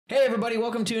Hey everybody,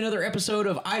 welcome to another episode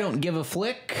of I Don't Give a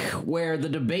Flick, where the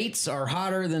debates are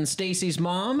hotter than Stacy's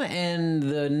mom and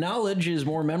the knowledge is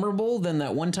more memorable than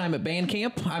that one time at band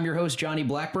camp. I'm your host, Jonny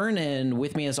Blackburn, and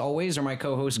with me as always are my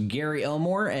co-hosts Gary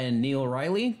Elmore and Neil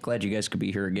Riley. Glad you guys could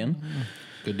be here again.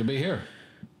 Good to be here.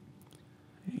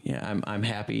 Yeah, I'm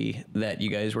happy that you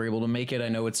guys were able to make it. I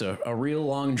know it's a real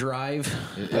long drive.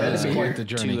 It is quite the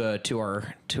journey to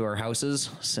our houses,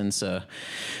 since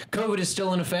COVID is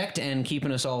still in effect and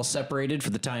keeping us all separated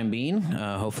for the time being.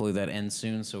 Hopefully that ends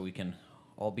soon so we can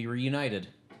all be reunited,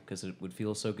 because it would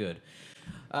feel so good.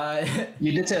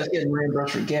 You did say I was getting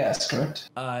reimbursed for gas, correct?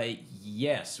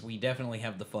 Yes, we definitely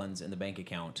have the funds in the bank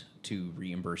account to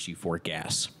reimburse you for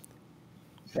gas.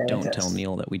 Fantastic. Don't tell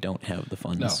Neil that we don't have the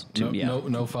funds.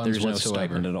 No funds There's no whatsoever.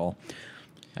 stipend at all.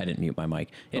 I didn't mute my mic.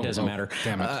 It doesn't matter.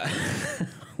 Damn it.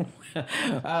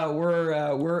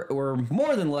 We're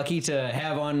more than lucky to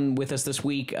have on with us this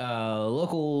week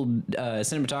local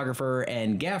cinematographer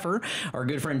and gaffer, our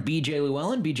good friend BJ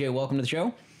Lewallen. BJ, welcome to the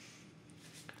show.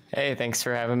 Hey, thanks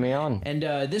for having me on. And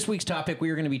this week's topic, we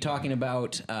are going to be talking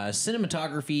about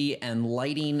cinematography and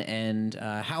lighting, and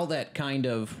how that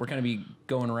we're going to be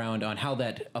going around on how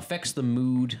that affects the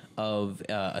mood of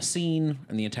a scene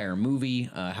and the entire movie,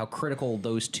 how critical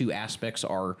those two aspects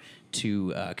are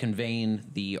to conveying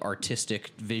the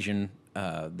artistic vision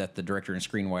that the director and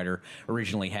screenwriter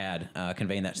originally had,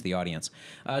 conveying that to the audience.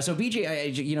 So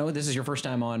BJ, this is your first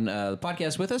time on the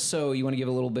podcast with us, so you want to give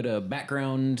a little bit of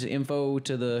background info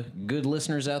to the good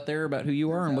listeners out there about who you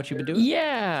are and what you've been doing?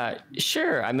 Yeah,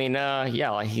 sure. I mean,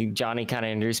 Jonny kind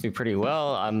of introduced me pretty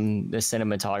well. I'm the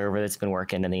cinematographer that's been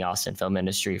working in the Austin film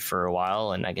industry for a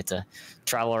while, and I get to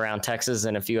travel around Texas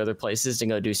and a few other places to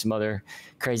go do some other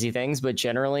crazy things. But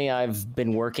generally, I've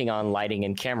been working on lighting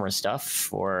and camera stuff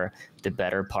for the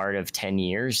better part of 10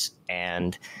 years.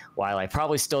 And while I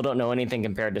probably still don't know anything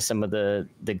compared to some of the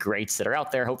greats that are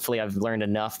out there, hopefully I've learned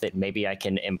enough that maybe I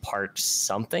can impart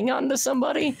something onto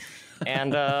somebody.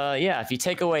 And if you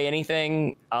take away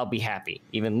anything, I'll be happy.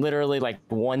 Even literally like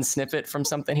one snippet from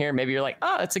something here, maybe you're like,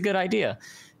 oh, that's a good idea.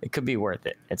 It could be worth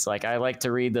it. It's like, I like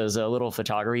to read those little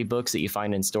photography books that you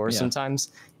find in stores sometimes,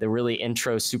 the really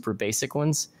intro, super basic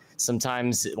ones.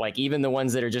 Sometimes, like, even the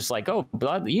ones that are just like, oh,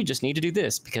 you just need to do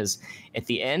this, because at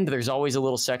the end, there's always a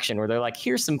little section where they're like,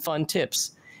 here's some fun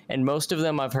tips. And most of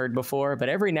them I've heard before, but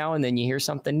every now and then you hear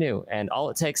something new, and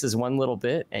all it takes is one little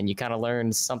bit and you kind of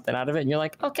learn something out of it. And you're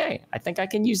like, okay, I think I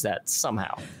can use that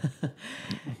somehow.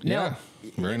 Yeah,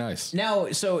 very nice.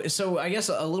 Now, so I guess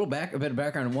a bit of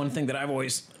background. One thing that I've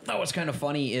always thought was kind of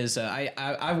funny is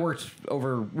I've worked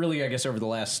over the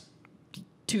last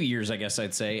 2 years, I guess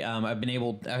I'd say. I've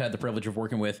had the privilege of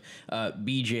working with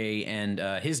BJ and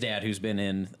his dad, who's been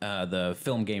in the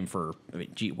film game for,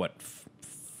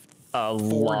 a 4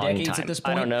 long decades time. At this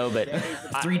point? I don't know, but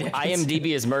 3 decades.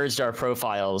 IMDb has merged our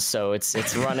profiles, so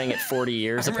it's running at 40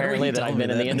 years apparently that I've been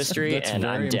in the industry, and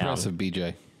I'm down. That's very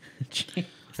impressive, BJ.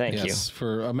 Thank you.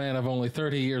 For a man of only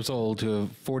 30 years old to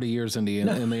have 40 years in the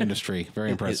industry,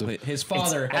 very impressive. His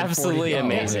father had absolutely 40.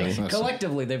 amazing.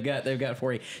 Collectively, they've got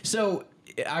 40. So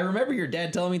I remember your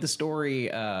dad telling me the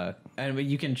story, and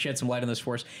you can shed some light on this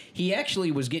for us. He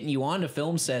actually was getting you onto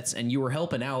film sets, and you were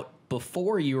helping out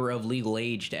before you were of legal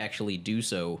age to actually do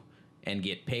so and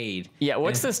get paid. Yeah,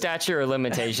 what's the statute of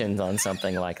limitations on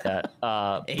something like that?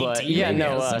 18, but yeah,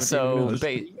 no.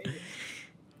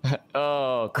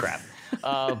 Oh crap!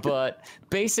 But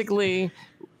basically,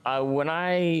 when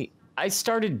I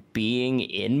started being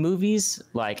in movies,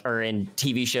 or in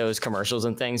TV shows, commercials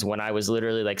and things, when I was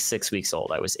literally like 6 weeks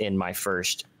old. I was in my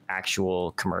first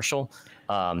actual commercial.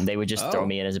 They would just throw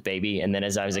me in as a baby. And then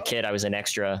as I was a kid, I was an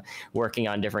extra working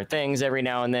on different things every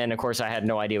now and then. Of course, I had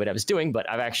no idea what I was doing, but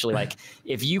I've actually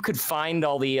if you could find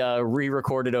all the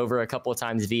re-recorded over a couple of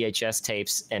times VHS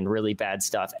tapes and really bad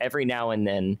stuff, every now and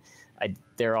then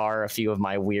there are a few of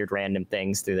my weird random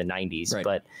things through the 90s. Right.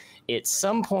 But at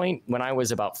some point when I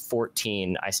was about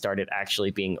 14, I started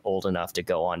actually being old enough to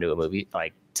go onto a movie,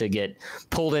 to get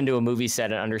pulled into a movie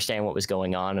set and understand what was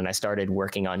going on. And I started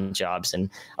working on jobs, and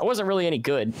I wasn't really any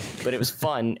good, but it was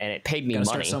fun and it paid me money.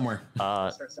 Start somewhere.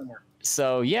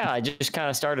 So yeah, I just kind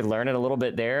of started learning a little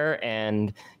bit there,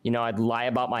 and I'd lie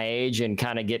about my age and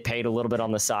kind of get paid a little bit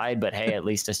on the side, but hey, at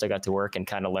least I still got to work and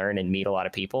kind of learn and meet a lot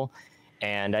of people.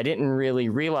 And I didn't really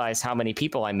realize how many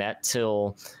people I met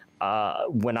till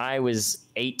when I was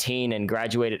 18 and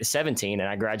graduated 17 and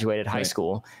I graduated high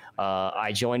school.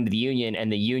 I joined the union,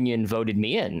 and the union voted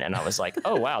me in, and I was like,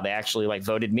 oh wow, they actually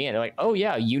voted me in. They're like, oh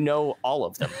yeah, all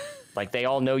of them. Like they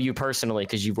all know you personally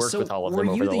because you've worked So with all of were them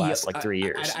over you the last like 3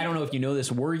 years. I don't know if you know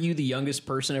this. Were you the youngest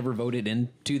person ever voted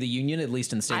into the union, at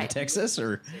least in the state of Texas?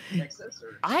 Or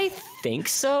I think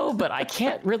so, but I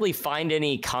can't really find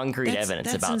any concrete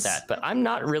evidence about that. But I'm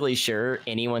not really sure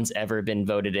anyone's ever been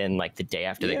voted in like the day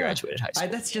after they graduated high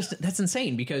school. That's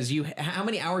insane, because how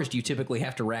many hours do you typically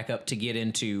have to rack up to get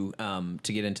into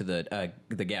the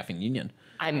gaffing union?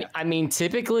 I mean,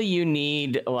 typically you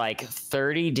need like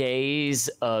 30 days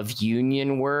of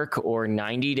union work or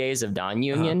 90 days of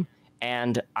non-union.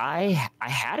 And I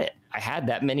had it. I had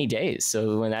that many days.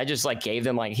 So when I just like gave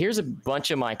them like, here's a bunch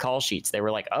of my call sheets, they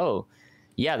were like, oh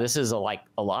yeah, this is a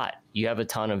lot. You have a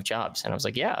ton of jobs. And I was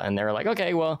like, yeah. And they were like,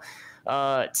 okay, well,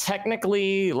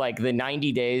 technically like the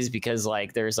 90 days, because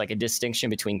like there's like a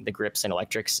distinction between the grips and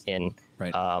electrics in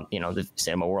the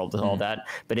cinema world with all that,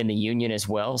 but in the union as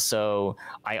well. So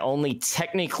I only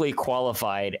technically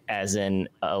qualified as an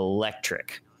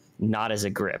electric, not as a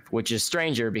grip, which is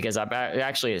stranger because I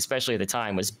actually, especially at the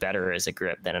time, was better as a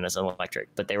grip than as an electric.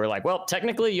 But they were like, well,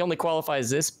 technically you only qualify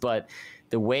as this, but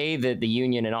the way that the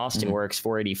union in Austin works,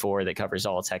 484, that covers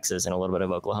all of Texas and a little bit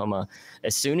of Oklahoma,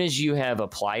 as soon as you have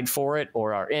applied for it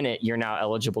or are in it, you're now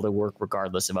eligible to work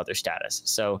regardless of other status.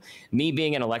 So me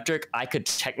being an electric, I could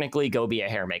technically go be a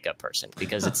hair makeup person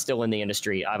because it's still in the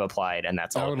industry. I've applied, and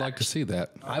that's all. I would like to see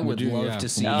that. I would love to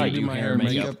see you you do my hair and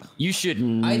makeup. You should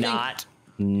not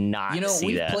see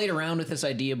we've that. played around with this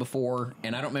idea before,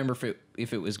 and I don't remember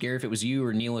if it was Gary, if it was you,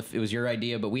 or Neil, if it was your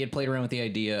idea, but we had played around with the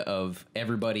idea of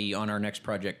everybody on our next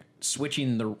project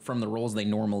switching from the roles they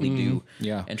normally do,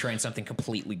 and trying something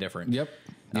completely different. Yep.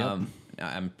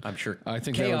 I'm sure I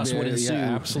think chaos that would would be ensue.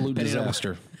 absolute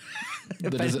disaster. The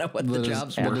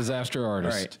disaster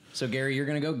artist. All right. So Gary, you're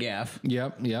gonna go gaff.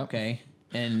 Yep. Okay.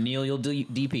 And Neil, you'll do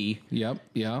DP. Yep.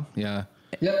 Yeah.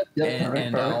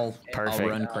 And I'll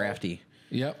run crafty.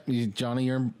 Yep. Johnny,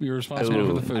 you're responsible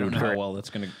for the food. I don't know how well that's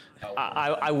gonna.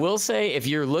 I will say, if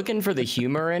you're looking for the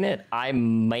humor in it, I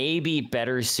may be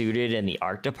better suited in the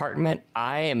art department.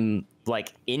 I am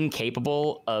like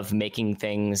incapable of making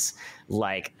things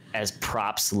like as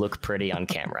props look pretty on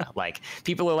camera. Like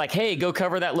people are like, hey, go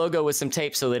cover that logo with some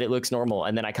tape so that it looks normal.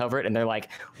 And then I cover it and they're like,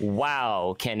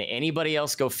 wow, can anybody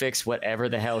else go fix whatever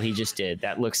the hell he just did?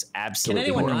 That looks absolutely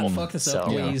Can anyone horrible. not fuck this up,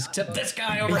 please? Except this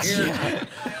guy over here.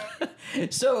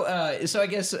 So I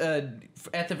guess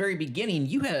at the very beginning,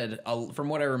 you had, from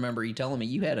what I remember you telling me,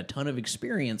 you had a ton of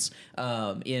experience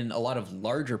in a lot of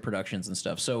larger productions and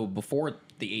stuff. So before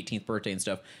the 18th birthday and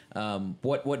stuff,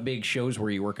 what big shows were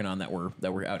you working on that were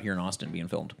out here in Austin being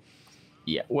filmed?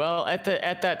 Yeah, well, at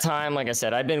that time, like I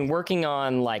said, I'd been working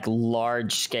on like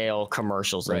large scale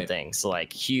commercials and things,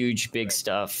 like huge, big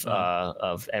stuff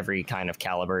of every kind of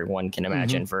caliber one can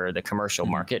imagine for the commercial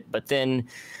market. But then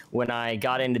when I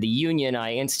got into the union,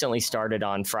 I instantly started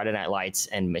on Friday Night Lights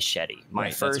and Machete.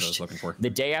 My first, the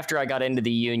day after I got into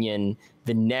the union,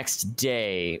 the next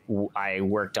day I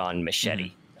worked on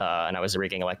Machete. And I was a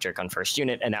rigging electric on first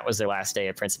unit, and that was their last day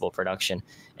of principal production.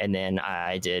 And then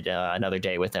I did another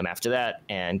day with them after that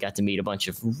and got to meet a bunch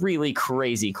of really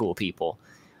crazy cool people.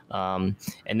 And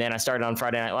then I started on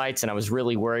Friday Night Lights, and I was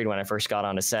really worried when I first got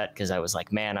on a set because I was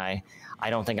like, man, I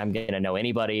don't think I'm going to know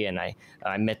anybody. And I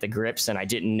met the grips, and I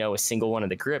didn't know a single one of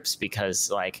the grips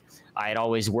because like I had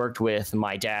always worked with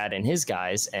my dad and his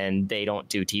guys, and they don't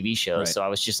do TV shows. So I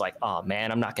was just like, oh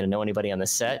man, I'm not going to know anybody on the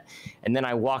set. And then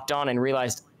I walked on and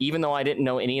realized, even though I didn't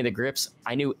know any of the grips,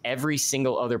 I knew every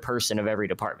single other person of every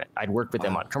department. I'd worked with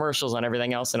them on commercials, on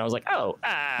everything else. And I was like, oh,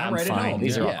 I'm fine.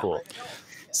 These are all cool.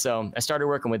 So I started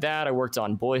working with that. I worked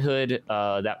on Boyhood.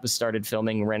 That was started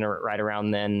filming right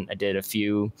around then. I did a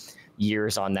few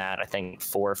years on that. I think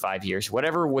 4 or 5 years,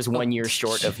 whatever was 1 year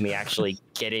short of me actually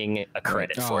getting a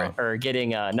credit for it, or getting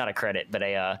not a credit, but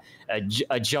a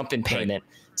jump in payment.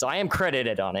 So I am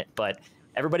credited on it, but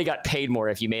everybody got paid more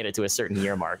if you made it to a certain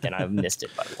year mark, and I missed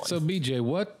it by one. So BJ,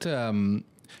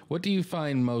 what do you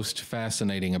find most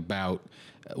fascinating about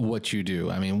what you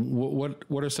do? I mean,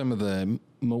 what are some of the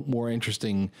more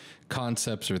interesting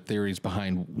concepts or theories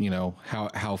behind,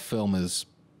 how film is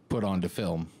put onto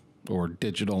film or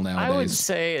digital nowadays? I would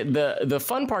say the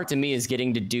fun part to me is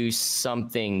getting to do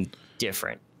something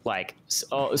different. Like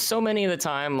so many of the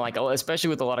time, like especially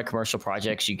with a lot of commercial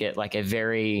projects, you get like a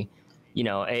very you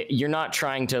know, you're not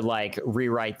trying to like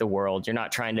rewrite the world. You're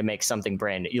not trying to make something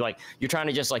brand new. You're trying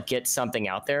to just like get something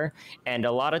out there. And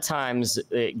a lot of times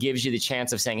it gives you the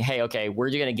chance of saying, hey, okay, we're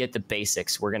going to get the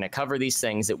basics. We're going to cover these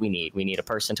things that we need. We need a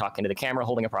person talking to the camera,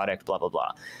 holding a product, blah, blah,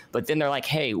 blah. But then they're like,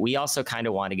 hey, we also kind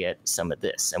of want to get some of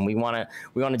this, and we want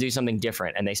to do something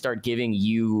different. And they start giving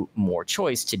you more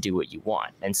choice to do what you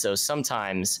want. And so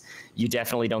sometimes you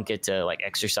definitely don't get to like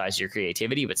exercise your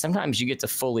creativity, but sometimes you get to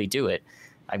fully do it.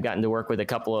 I've gotten to work with a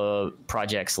couple of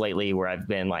projects lately where I've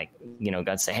been like, you know,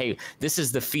 got to say, hey, this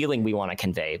is the feeling we want to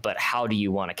convey, but how do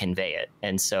you want to convey it?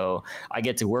 And so I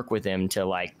get to work with them to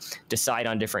like decide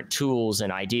on different tools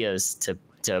and ideas to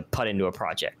put into a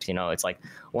project. You know, it's like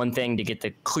one thing to get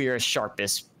the clearest,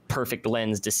 sharpest, perfect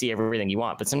lens to see everything you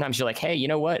want. But sometimes you're like, hey, you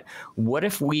know what? What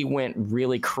if we went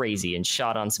really crazy and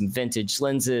shot on some vintage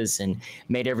lenses and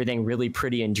made everything really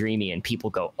pretty and dreamy, and people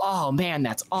go, oh man,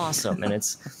 that's awesome. And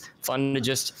it's fun to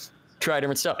just try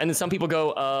different stuff. And then some people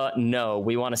go, no,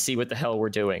 we want to see what the hell we're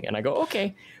doing. And I go,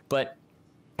 okay. But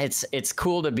it's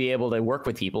cool to be able to work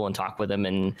with people and talk with them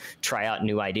and try out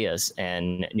new ideas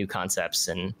and new concepts,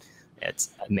 and it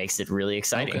makes it really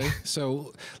exciting. Okay,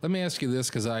 so let me ask you this,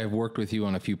 because I have worked with you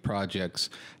on a few projects.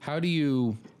 How do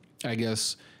you, I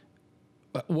guess,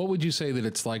 what would you say that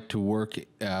it's like to work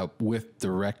with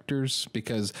directors?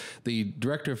 Because the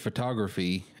director of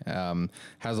photography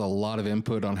has a lot of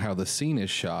input on how the scene is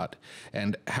shot.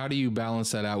 And how do you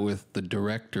balance that out with the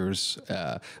director's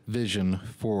vision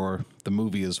for the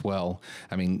movie as well?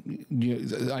 I mean,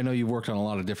 I know you've worked on a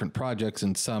lot of different projects,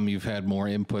 and some you've had more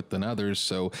input than others.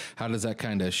 So how does that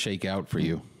kind of shake out for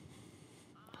you?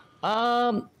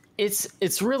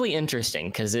 It's really interesting,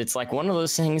 because it's like one of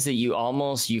those things that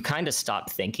you kind of stop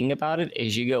thinking about it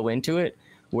as you go into it,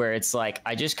 where it's like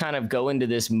I just kind of go into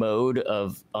this mode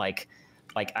of like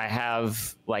I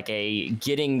have like a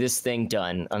getting this thing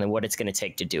done and what it's going to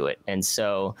take to do it. And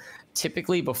so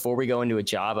typically before we go into a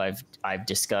job, I've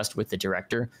discussed with the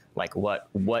director like what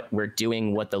we're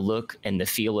doing, what the look and the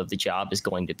feel of the job is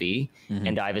going to be. Mm-hmm.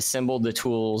 And I've assembled the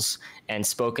tools and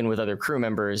spoken with other crew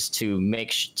members to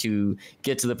to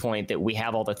get to the point that we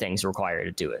have all the things required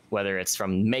to do it, whether it's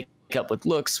from makeup, with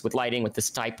looks, with lighting, with this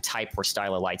type or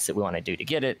style of lights that we want to do to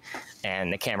get it,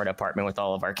 and the camera department with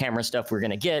all of our camera stuff we're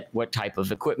going to get, what type of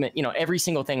equipment, you know, every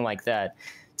single thing like that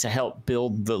to help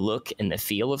build the look and the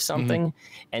feel of something.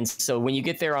 Mm-hmm. And so when you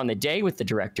get there on the day with the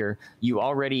director, you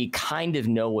already kind of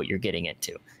know what you're getting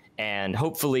into. And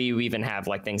hopefully you even have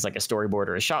like things like a storyboard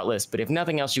or a shot list, but if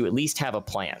nothing else, you at least have a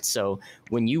plan. So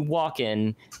when you walk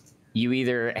in, you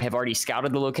either have already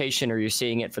scouted the location or you're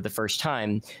seeing it for the first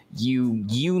time. You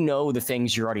know the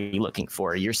things you're already looking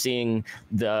for. You're seeing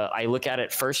I look at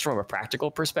it first from a practical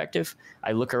perspective.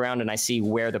 I look around and I see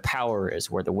where the power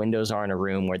is, where the windows are in a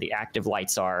room, where the active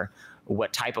lights are,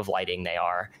 what type of lighting they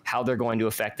are, how they're going to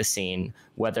affect the scene,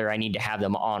 whether I need to have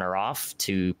them on or off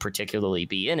to particularly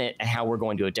be in it, and how we're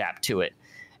going to adapt to it.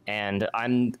 And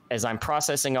as I'm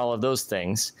processing all of those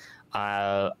things,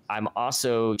 I'm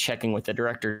also checking with the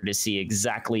director to see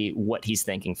exactly what he's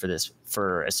thinking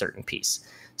for a certain piece.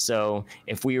 So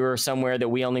if we were somewhere that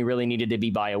we only really needed to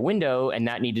be by a window and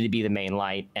that needed to be the main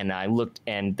light, and I looked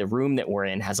and the room that we're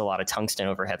in has a lot of tungsten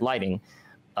overhead lighting,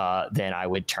 then I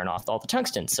would turn off all the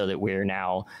tungsten so that we're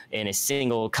now in a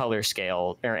single color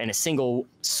scale or in a single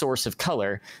source of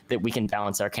color that we can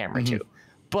balance our camera mm-hmm. to.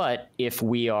 But if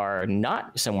we are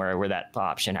not somewhere where that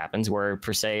option happens, where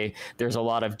per se there's a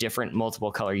lot of different multiple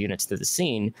color units to the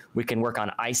scene, we can work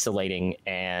on isolating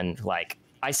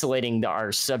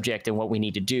our subject and what we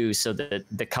need to do so that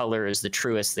the color is the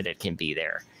truest that it can be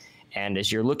there. And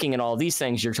as you're looking at all these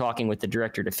things, you're talking with the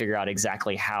director to figure out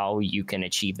exactly how you can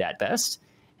achieve that best.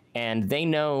 And they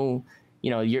know,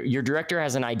 you know, your director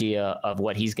has an idea of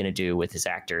what he's going to do with his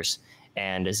actors.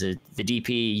 And as the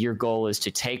DP, your goal is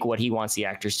to take what he wants the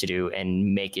actors to do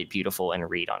and make it beautiful and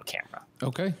read on camera.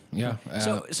 Okay, yeah.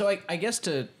 So I guess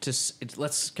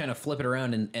let's kind of flip it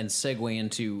around and segue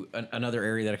into another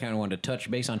area that I kind of wanted to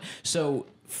touch base on. So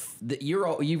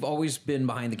you've always been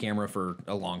behind the camera for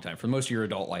a long time, for most of your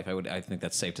adult life. I think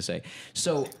that's safe to say.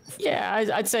 So yeah,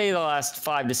 I'd say the last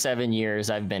 5 to 7 years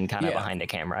I've been kind of behind the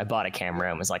camera. I bought a camera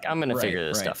and was like, I'm going to figure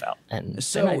this stuff out, and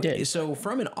so I did. So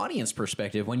from an audience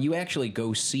perspective, when you actually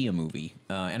go see a movie,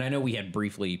 and I know we had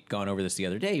briefly gone over this the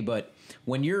other day, but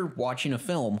when you're watching a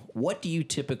film, what do you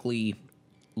typically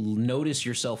notice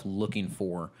yourself looking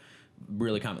for?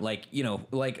 Really common,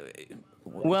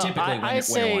 well, I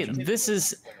say this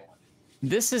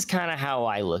is kind of how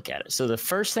I look at it. So the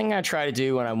first thing I try to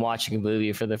do when I'm watching a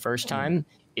movie for the first time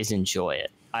is enjoy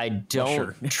it. I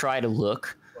don't try to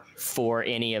look for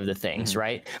any of the things,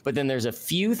 right? But then there's a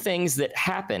few things that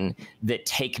happen that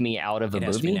take me out of a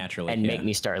movie and make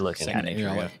me start looking at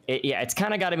it. It's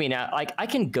kind of got to be now. Like I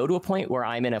can go to a point where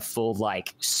I'm in a full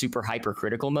like super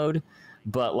hypercritical mode,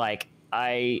 but like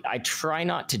I try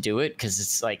not to do it because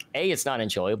it's like it's not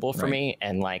enjoyable for me,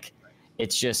 and like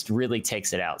it just really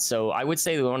takes it out. So I would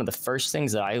say that one of the first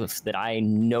things that I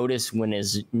notice when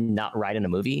is not right in a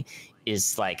movie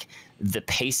is like the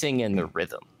pacing and the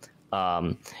rhythm.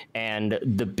 And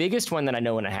the biggest one that I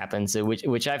know when it happens,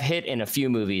 which I've hit in a few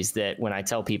movies, that when I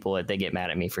tell people it, they get mad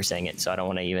at me for saying it. So I don't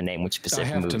want to even name which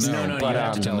specific movies. No, you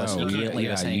have to tell us. You can't leave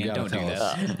us hanging. Don't do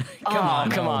this.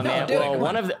 Come on, man. Well,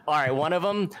 one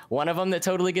of them that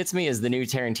totally gets me is the new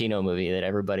Tarantino movie that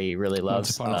everybody really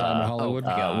loves. Once Upon a Time in Hollywood.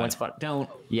 Once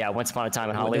Upon a Time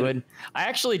in Hollywood. I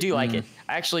actually do like it.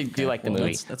 I actually do like the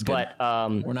movie. That's good.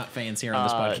 But we're not fans here on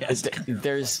this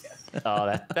podcast.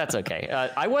 That's okay.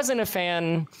 I wasn't a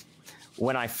fan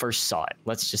when I first saw it.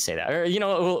 Let's just say that. Or,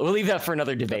 we'll leave that for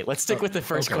another debate. Let's stick with the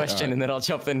first question, and then I'll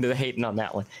jump into the hating on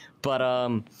that one. But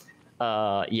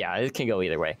it can go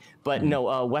either way. But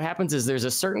no, what happens is there's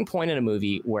a certain point in a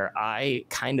movie where I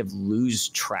kind of lose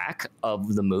track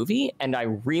of the movie, and I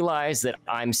realize that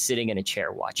I'm sitting in a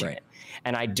chair watching it.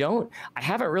 And I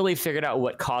haven't really figured out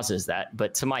what causes that,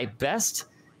 but to my best,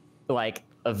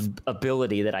 of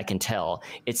ability that I can tell,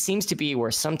 it seems to be where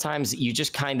sometimes you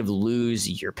just kind of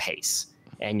lose your pace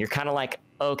and you're kind of like,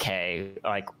 okay,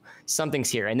 like something's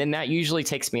here. And then that usually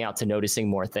takes me out to noticing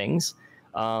more things.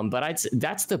 But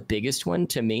that's the biggest one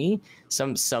to me.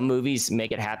 Some movies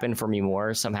make it happen for me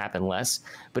more, some happen less,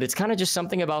 but it's kind of just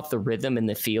something about the rhythm and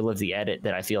the feel of the edit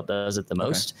that I feel does it the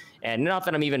most. And not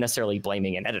that I'm even necessarily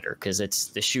blaming an editor, because it's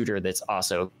the shooter that's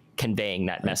also conveying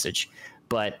that message.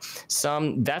 But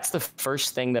that's the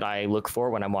first thing that I look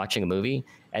for when I'm watching a movie.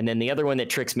 And then the other one that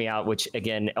tricks me out, which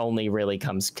again only really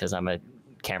comes because I'm a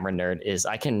camera nerd, is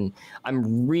I'm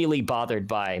really bothered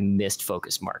by missed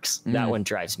focus marks. That one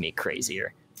drives me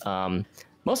crazier.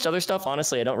 Most other stuff,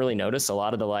 honestly, I don't really notice. A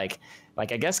lot of the like I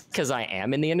guess because I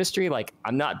am in the industry, like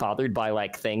I'm not bothered by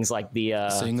like things like the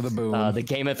Sing of the Boom, the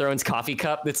Game of Thrones coffee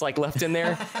cup that's like left in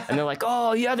there, and they're like,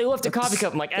 oh yeah, they left a coffee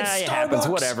cup. I'm like, it happens,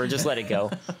 whatever, just let it go.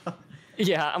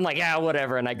 Yeah, I'm like,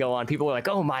 whatever, and I go on. People are like,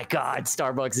 "Oh my God,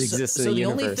 Starbucks exists in the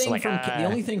universe." The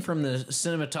only thing from the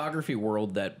cinematography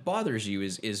world that bothers you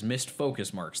is missed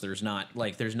focus marks. There's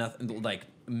nothing like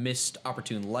missed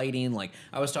opportune lighting. Like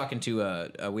I was talking to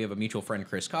we have a mutual friend,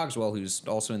 Chris Cogswell, who's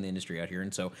also in the industry out here,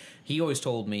 and so he always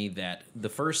told me that the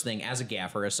first thing, as a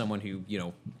gaffer, as someone who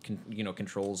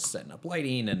controls setting up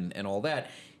lighting and all that,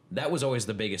 that was always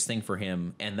the biggest thing for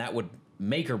him, and that would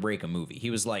make or break a movie.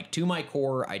 He was like, to my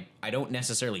core, I don't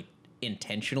necessarily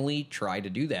intentionally try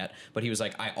to do that, but he was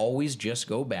like, I always just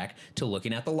go back to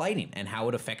looking at the lighting and how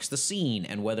it affects the scene,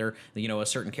 and whether a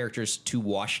certain character's too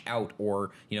washed out,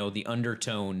 or the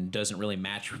undertone doesn't really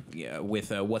match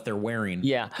with what they're wearing.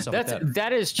 Yeah,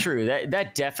 that is true.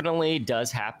 That definitely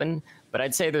does happen. But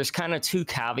I'd say there's kind of two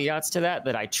caveats to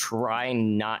that I try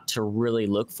not to really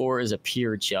look for as a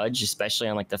pure judge, especially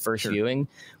on like the first viewing,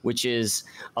 which is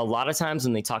a lot of times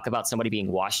when they talk about somebody being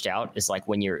washed out, is like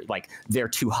when you're like, they're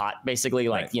too hot, basically.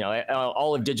 Like,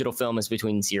 all of digital film is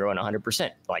between 0 and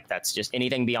 100%. Like that's just,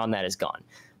 anything beyond that is gone.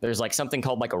 There's like something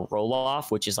called like a roll off,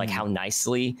 which is like how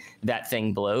nicely that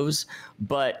thing blows.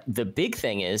 But the big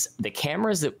thing is the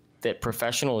cameras that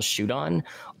professionals shoot on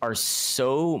are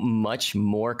so much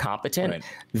more competent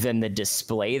than the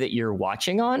display that you're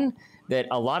watching on, that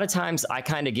a lot of times I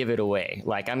kind of give it away.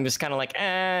 Like I'm just kind of like,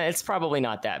 it's probably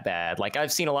not that bad. Like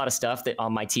I've seen a lot of stuff that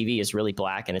on my TV is really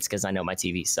black, and it's because I know my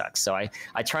TV sucks. So I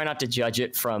try not to judge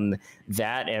it from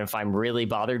that. And if I'm really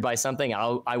bothered by something,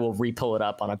 I will re-pull it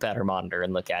up on a better monitor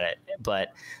and look at it.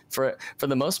 But for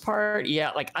the most part,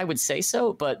 yeah, like I would say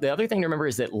so. But the other thing to remember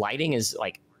is that lighting is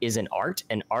an art,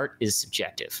 and art is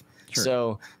subjective. Sure.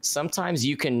 So sometimes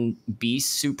you can be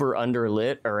super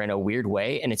underlit or in a weird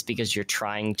way, and it's because you're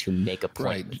trying to make a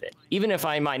point with it. Even if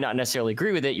I might not necessarily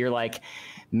agree with it, you're like,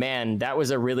 man, that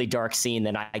was a really dark scene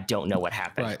that I don't know what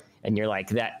happened. Right. And you're like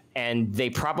that, and they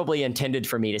probably intended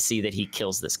for me to see that he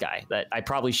kills this guy. That I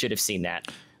probably should have seen that,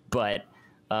 but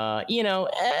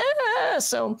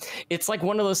so it's like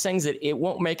one of those things that it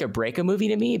won't make or break a movie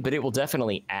to me, but it will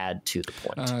definitely add to the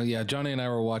point. Yeah, Johnny and I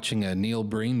were watching a Neil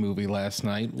Breen movie last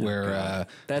night where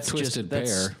that's Twisted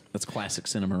Pair. That's classic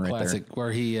cinema right there.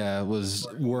 Where he was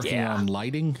working on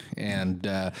lighting, and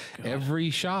every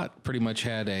shot pretty much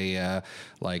had a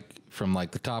from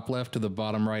like the top left to the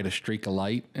bottom right, a streak of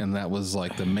light, and that was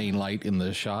like the main light in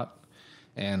the shot.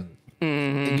 And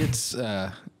it gets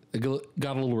It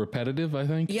got a little repetitive, I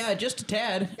think. Yeah, just a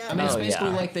tad. I mean, it's basically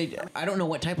like I don't know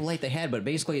what type of light they had, but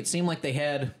basically it seemed like they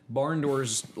had barn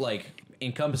doors like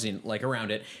encompassing like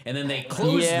around it, and then they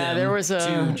closed them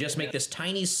to just make this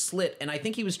tiny slit. And I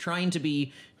think he was trying to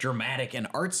be dramatic and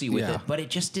artsy with it, but it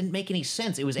just didn't make any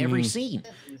sense. It was every scene.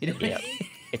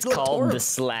 It's called The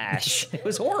Slash. It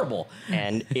was horrible.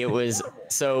 And it was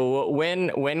so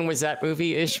when was that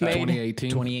movie ish made?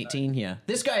 2018. Yeah.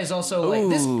 This guy is also like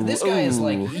this guy is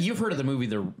like, you've heard of the movie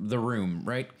The Room,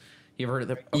 right? You've heard of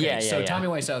the So Tommy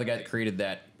Wiseau, the guy that created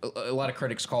that, a lot of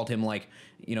critics called him like,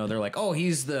 you know, they're like, oh,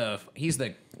 he's the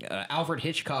Alfred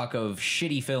Hitchcock of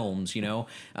shitty films, you know.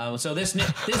 So this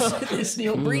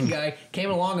Neil Breen guy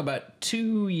came along about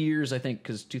 2 years, I think,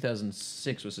 because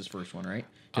 2006 was his first one, right?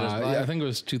 I think it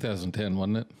was 2010,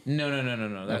 wasn't it? No.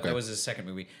 That was his second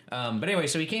movie. But anyway,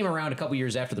 so he came around a couple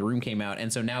years after The Room came out,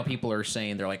 and so now people are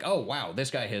saying, they're like, oh wow,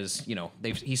 this guy has, you know,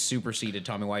 he's superseded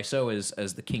Tommy Wiseau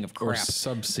as the king of crap. Or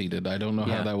subseeded. I don't know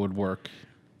how that would work.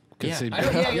 Yeah,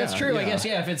 that's true. I guess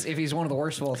if he's one of the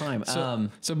worst of all time.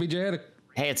 So BJ had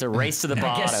Hey, it's a race to the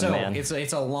bottom, I guess so. man.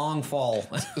 It's a long fall.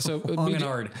 So long and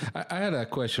hard. I had a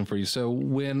question for you. So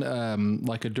when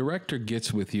like a director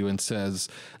gets with you and says,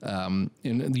 and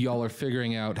y'all are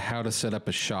figuring out how to set up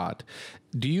a shot,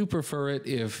 do you prefer it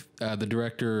if the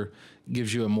director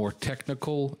gives you a more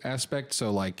technical aspect?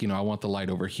 So like, you know, I want the light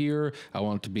over here. I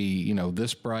want it to be, you know,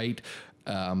 this bright.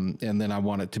 And then I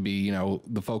want it to be, you know,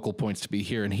 the focal points to be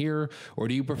here and here? Or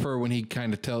do you prefer when he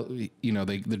kind of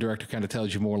the director kind of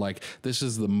tells you more like, this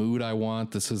is the mood I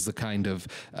want, this is the kind of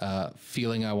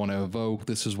feeling I want to evoke,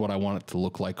 this is what I want it to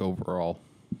look like overall?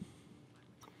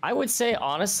 I would say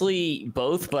honestly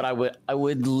both, but I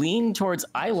would lean towards,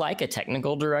 I like a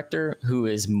technical director who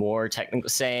is more technical,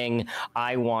 saying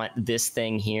I want this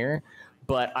thing here.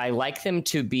 But I like them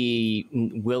to be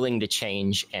willing to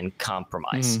change and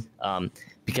compromise,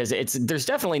 because there's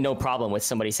definitely no problem with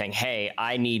somebody saying, hey,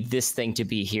 I need this thing to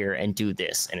be here and do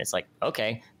this. And it's like,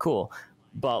 okay, cool.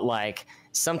 But like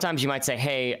sometimes you might say,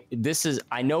 hey,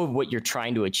 I know what you're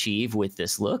trying to achieve with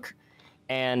this look,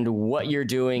 and what you're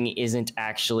doing isn't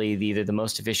actually either the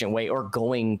most efficient way or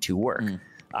going to work.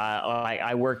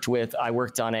 I worked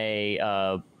on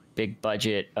a big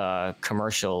budget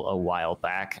commercial a while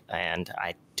back, and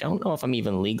I don't know if I'm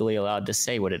even legally allowed to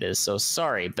say what it is, so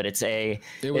sorry, but it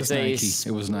was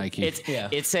Nike.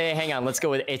 Hang on, let's go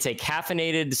with it's a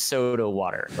caffeinated soda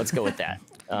water. Let's go with that.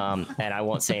 And I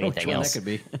won't say anything else. That could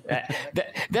be.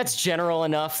 That's general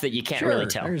enough that you can't really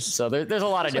tell. So there's a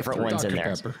lot of different ones in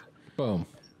there. Pepper. Boom.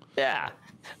 Yeah.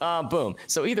 Boom.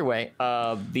 So either way,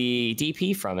 the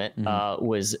DP from it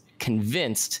was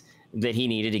convinced that he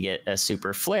needed to get a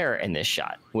super flare in this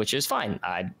shot, which is fine.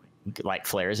 I like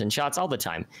flares in shots all the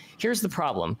time. Here's the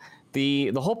problem.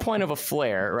 The whole point of a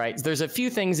flare, right? There's a few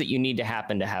things that you need to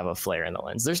happen to have a flare in the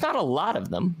lens. There's not a lot of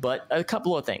them, but a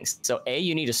couple of things. So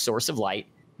you need a source of light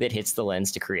that hits the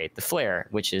lens to create the flare,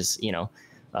 which is, you know,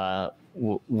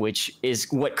 which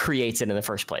is what creates it in the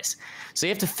first place. So you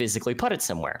have to physically put it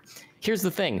somewhere. Here's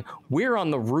the thing. We're on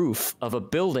the roof of a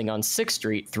building on 6th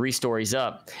Street, 3 stories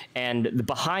up, and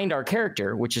behind our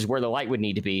character, which is where the light would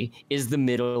need to be, is the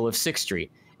middle of 6th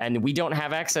Street. And we don't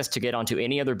have access to get onto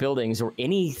any other buildings or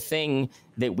anything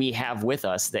that we have with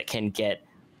us that can get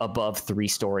above 3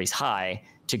 stories high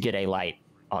to get a light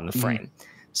on the frame.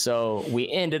 So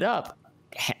we ended up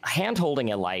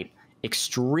hand-holding a light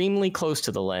extremely close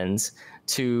to the lens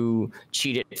to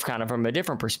cheat it kind of from a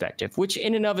different perspective, which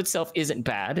in and of itself isn't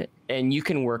bad. And you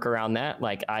can work around that.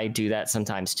 Like I do that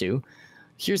sometimes too.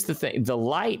 Here's the thing. The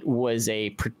light was a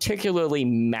particularly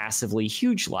massively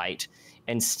huge light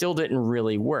and still didn't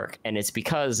really work. And it's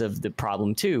because of the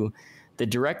problem too. The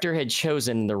director had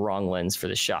chosen the wrong lens for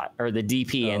the shot, or the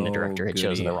DP and the director had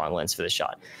chosen the wrong lens for the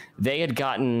shot. They had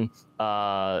gotten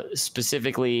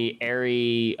specifically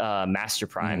Arri Master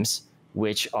Primes,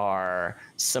 which are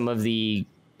some of the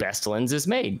best lenses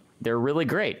made. They're really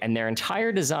great. And their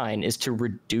entire design is to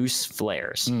reduce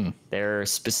flares. They're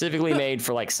specifically made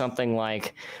for like something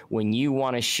like when you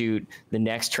want to shoot the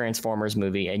next Transformers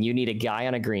movie and you need a guy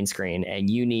on a green screen and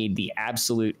you need the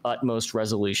absolute utmost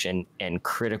resolution and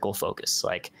critical focus.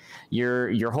 Like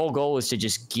your whole goal is to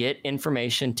just get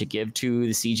information to give to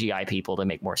the CGI people to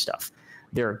make more stuff.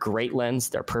 They're a great lens.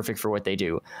 They're perfect for what they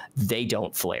do. They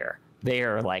don't flare.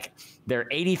 They're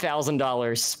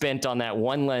 $80,000 spent on that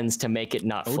one lens to make it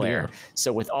not flare.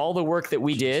 So with all the work that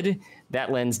we did,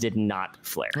 that lens did not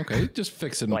flare. Okay, just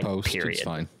fix it in post. Period. It's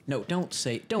fine. No, don't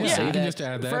say you that. can just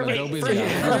add that. For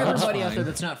everybody out there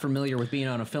that's not familiar with being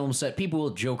on a film set, people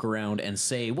will joke around and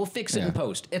say, we'll fix it in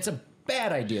post. It's a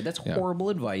bad idea. That's horrible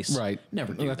advice. Right.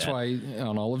 Never do That's that. why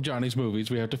on all of Johnny's movies,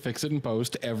 we have to fix it and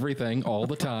post everything all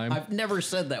the time. I've never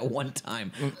said that one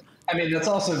time. I mean, that's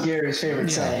also Gary's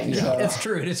favorite saying. So. It's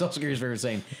true. It is also Gary's favorite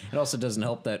saying. It also doesn't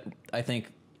help that I think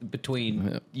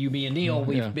between you, me, and Neil,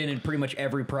 we've been in pretty much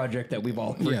every project that we've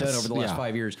all done over the last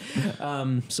 5 years.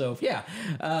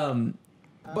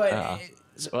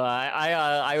 Well,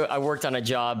 I worked on a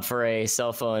job for a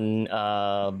cell phone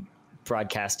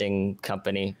broadcasting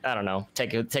company. I don't know.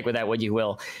 Take with that what you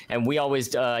will. And we always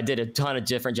did a ton of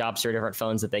different jobs for different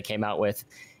phones that they came out with.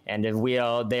 And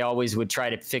they always would try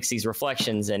to fix these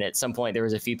reflections. And at some point, there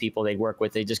was a few people they'd work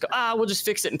with. They just go, we'll just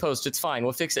fix it in post. It's fine.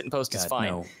 We'll fix it in post. It's fine.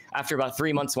 No. After about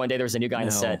 3 months, one day there was a new guy on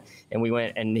the set, and we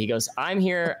went, and he goes, I'm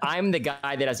here. I'm the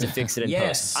guy that has to fix it in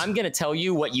post. I'm going to tell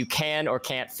you what you can or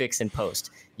can't fix in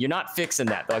post. You're not fixing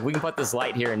that. They're like, we can put this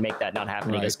light here and make that not happen.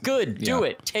 Right. He goes, good, do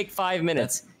it. Take 5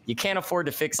 minutes. You can't afford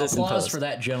to fix this in post. Applause for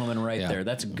that gentleman right there.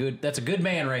 That's a good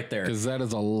man right there. Because that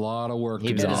is a lot of work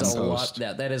to do on post.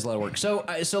 That is a lot of work. So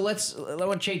I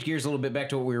want to change gears a little bit back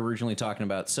to what we were originally talking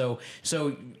about. So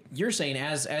you're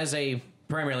saying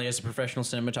primarily as a professional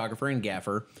cinematographer and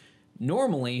gaffer,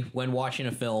 normally when watching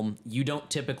a film, you don't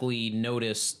typically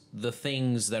notice the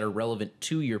things that are relevant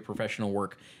to your professional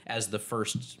work as the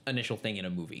first initial thing in a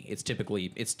movie. It's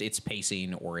typically it's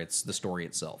pacing or it's the story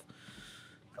itself.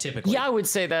 Typically. Yeah, I would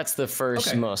say that's the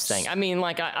first most thing. I mean,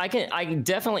 like I can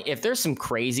definitely, if there's some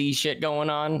crazy shit going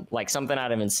on, like something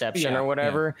out of Inception or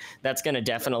whatever, that's going to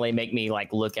definitely make me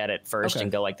like look at it first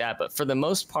and go like that. But for the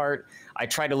most part, I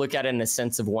try to look at it in a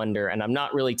sense of wonder, and I'm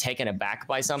not really taken aback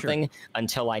by something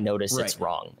until I notice it's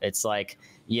wrong. It's like,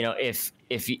 you know,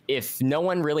 if no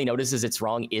one really notices it's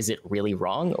wrong, is it really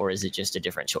wrong, or is it just a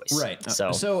different choice? Right.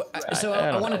 So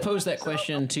I want to pose that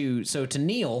question to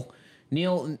Neil.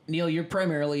 Neil, you're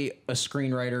primarily a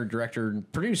screenwriter, director,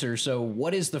 producer. So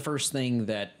what is the first thing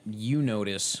that you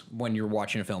notice when you're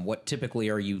watching a film? What typically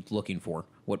are you looking for?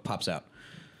 What pops out?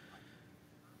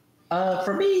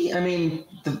 For me, I mean,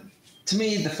 to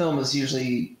me, the film is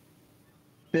usually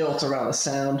built around the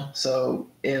sound. So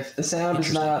if the sound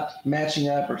is not matching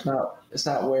up or it's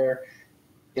not where,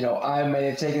 you know, I may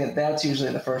have taken it, that's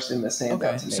usually the first thing that stands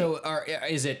out to me. So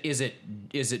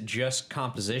is it just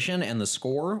composition and the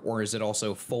score, or is it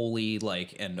also Foley,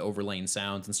 like, and overlaying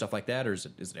sounds and stuff like that, or is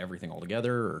it everything all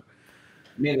together? Or?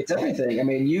 I mean, it's everything. I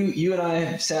mean, you and I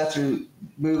have sat through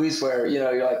movies where, you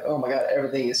know, you're like, oh my God,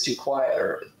 everything is too quiet,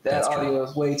 or that audio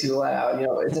is way too loud. You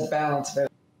know, it's a balance of everything.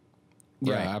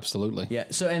 Yeah, absolutely. Yeah.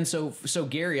 So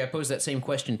Gary, I posed that same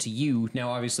question to you. Now,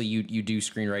 obviously, you do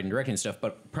screenwriting and directing stuff,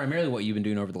 but primarily what you've been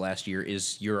doing over the last year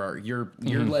is you're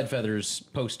LeadFeather's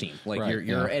post team, like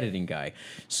you're our editing guy.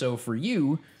 So for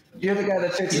you, you're the guy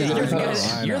that fixes it.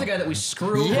 You're the guy that we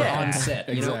screw over on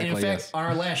set. You know, and in fact, on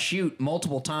our last shoot,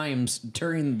 multiple times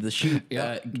during the shoot,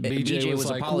 BJ was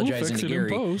like, apologizing to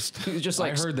Gary. He was just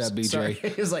like, I heard that, BJ. Sorry.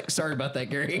 He was like, sorry about that,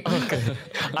 Gary.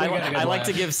 I like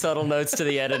to give subtle notes to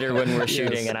the editor when we're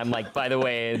shooting, and I'm like, by the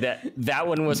way, that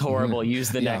one was horrible. Use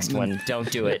the next one. Don't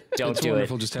do it. Don't do it. It's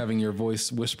wonderful just having your voice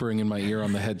whispering in my ear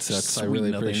on the headsets. I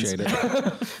really appreciate it.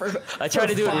 I try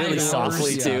to do it really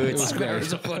softly too. It's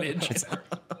hours of footage.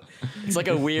 It's like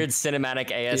a weird cinematic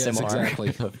ASMR. Yes,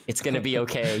 exactly. It's going to be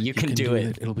okay. You can do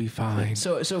it. It'll be fine.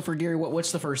 So for Gary,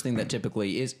 what's the first thing that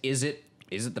typically is it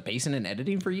the pacing and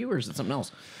editing for you, or is it something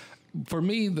else? For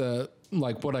me,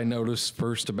 what I notice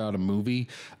first about a movie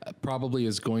probably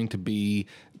is going to be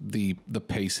the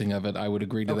pacing of it. I would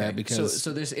agree to that because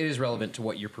it is relevant to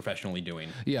what you're professionally doing.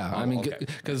 Yeah, I mean,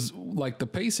 because like the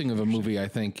pacing of a movie, I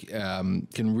think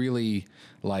can really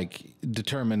like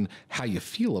determine how you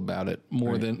feel about it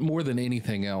more than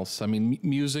anything else. I mean,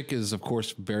 music is of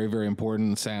course very, very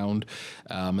important, sound,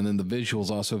 and then the visuals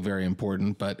also very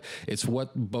important. But it's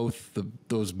what both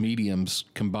those mediums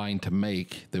combine to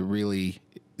make that really.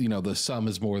 You know, the sum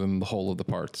is more than the whole of the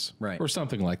parts. Right. Or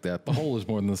something like that. The whole is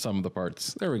more than the sum of the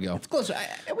parts. There we go. It's close.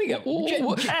 We go.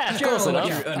 Close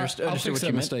enough. I'll fix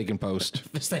that mistake in post.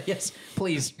 Yes.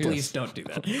 Please don't do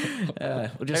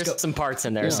that. There's some parts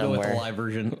in there somewhere. Go with the live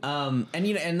version.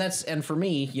 And for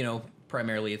me, you know,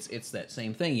 primarily it's that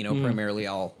same thing. You know, primarily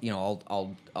I'll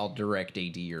direct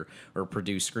AD or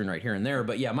produce screenwrite here and there.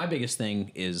 But yeah, my biggest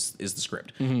thing is the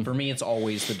script. For me, it's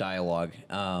always the dialogue.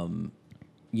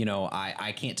 You know,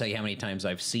 I can't tell you how many times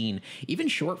I've seen even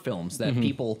short films that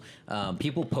people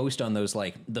post on those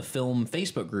like the film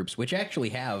Facebook groups, which actually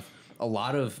have a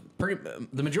lot of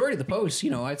the majority of the posts.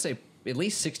 You know, I'd say at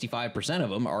least 65% of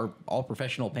them are all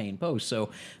professional paying posts. So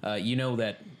you know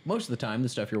that most of the time the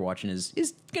stuff you're watching is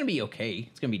going to be okay.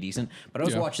 It's going to be decent. But I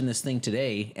was watching this thing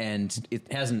today, and it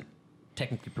hasn't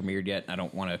technically premiered yet. I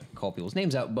don't want to call people's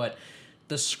names out, but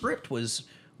the script was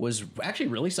actually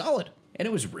really solid, and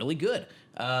it was really good.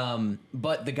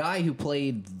 But the guy who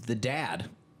played the dad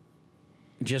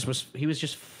was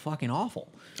just fucking awful.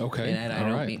 Okay, and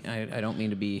I don't mean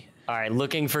to be. All right,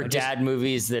 looking for dad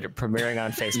movies that are premiering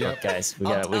on Facebook, guys. We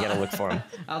gotta look for them.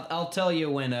 I'll tell you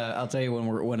when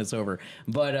it's over.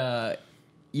 But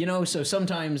you know, so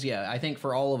sometimes, I think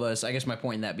for all of us, I guess my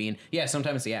point in that being,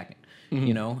 sometimes it's the acting.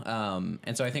 You know,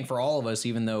 and so I think for all of us,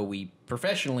 even though we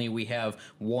have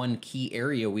one key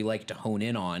area we like to hone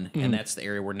in on, and that's the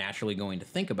area we're naturally going to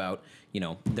think about. You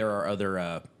know, there are other.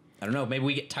 I don't know. Maybe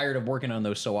we get tired of working on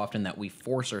those so often that we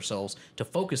force ourselves to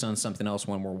focus on something else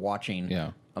when we're watching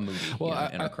a movie. Well,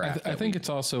 in our craft. I think it's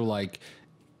also like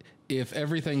if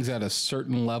everything's at a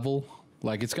certain level.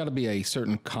 Like it's got to be a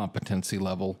certain competency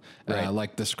level. Right.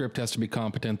 Like the script has to be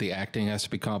competent, the acting has to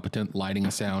be competent, lighting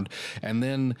and sound, and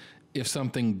then if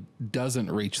something doesn't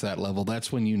reach that level,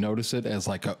 that's when you notice it as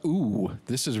like Mm-hmm.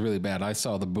 this is really bad. I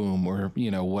saw the boom or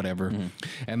whatever,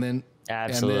 and then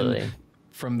Absolutely. And then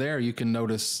from there, you can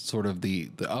notice sort of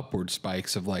the upward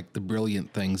spikes of like the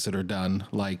brilliant things that are done,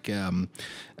 like in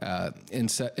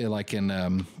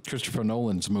Christopher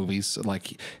Nolan's movies.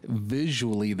 Like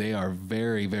visually, they are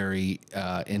very, very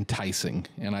enticing,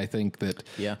 and I think that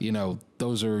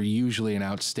those are usually an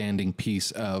outstanding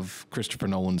piece of Christopher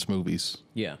Nolan's movies.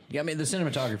 Yeah. I mean, the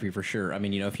cinematography for sure. I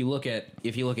mean, if you look at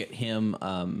him,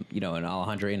 and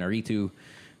Alejandro Inarritu,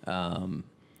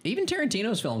 even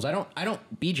Tarantino's films.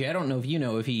 BJ, I don't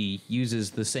know if he uses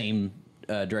the same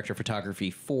director of photography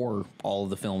for all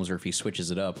of the films, or if he switches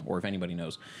it up, or if anybody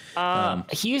knows.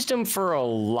 He used them for a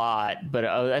lot, but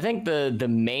I think the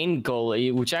main goal,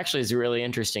 which actually is really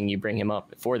interesting, you bring him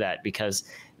up for that, because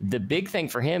the big thing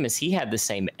for him is he had the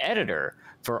same editor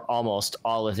for almost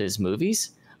all of his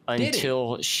movies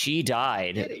until she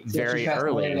died very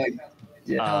early.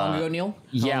 How long ago, Neil?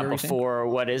 Before,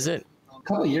 what is it? A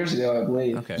couple of years ago, I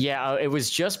believe. Okay. Yeah, it was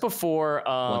just before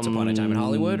Once Upon a Time in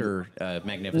Hollywood, or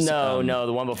Magnificent. No,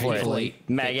 the one before Hateful it. Eight.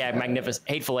 Magnificent,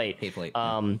 Hateful Eight. Hateful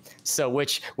Eight. So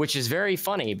which is very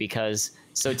funny, because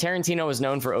Tarantino is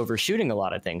known for overshooting a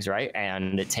lot of things, right?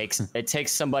 And it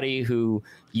takes somebody who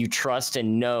you trust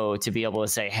and know to be able to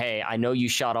say, hey, I know you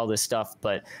shot all this stuff,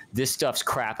 but this stuff's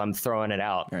crap. I'm throwing it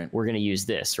out. Right. We're going to use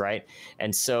this, right?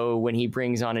 And so when he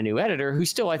brings on a new editor, who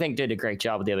still I think did a great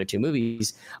job with the other two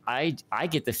movies, I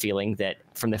get the feeling that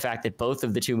from the fact that both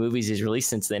of the two movies he's released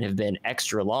since then have been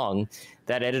extra long,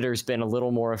 that editor's been a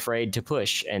little more afraid to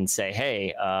push and say,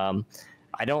 hey,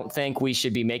 I don't think we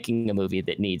should be making a movie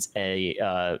that needs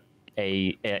a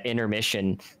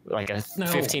intermission, like a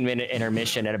 15-minute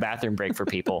intermission and a bathroom break for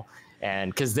people. And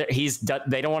because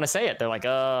they don't want to say it. They're like,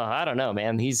 I don't know,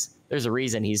 man. There's a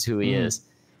reason he's who he is.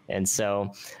 And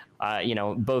so,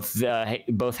 both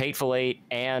Hateful Eight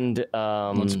and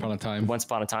Once Upon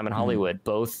a Time in Hollywood,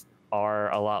 both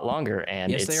are a lot longer.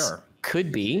 And yes, they are.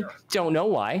 Could be, don't know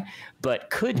why,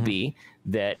 but could be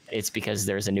that it's because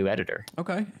there's a new editor.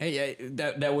 Okay. Hey,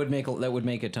 that would make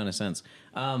a ton of sense.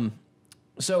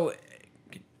 So,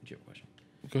 did you have a question?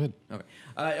 Go ahead. Okay.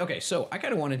 Okay. So I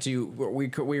kind of wanted to. We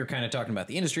were kind of talking about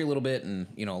the industry a little bit, and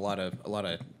a lot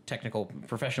of technical,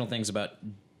 professional things about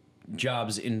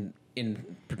jobs in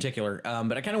particular.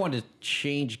 But I kind of wanted to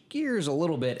change gears a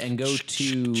little bit and go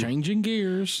to changing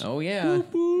gears. Oh yeah.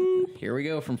 Boop, boop. Here we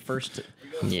go from first.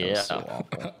 Yeah, so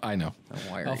awful. I know.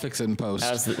 I'll fix it in post.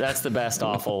 That's the best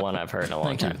awful one I've heard in a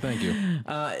long time. Thank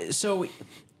you. So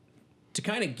to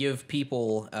kind of give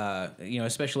people,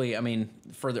 especially, I mean,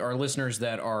 for our listeners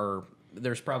that are,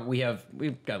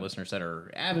 we've got listeners that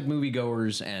are avid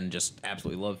moviegoers and just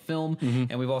absolutely love film,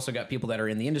 and we've also got people that are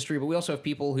in the industry, but we also have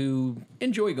people who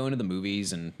enjoy going to the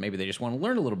movies and maybe they just want to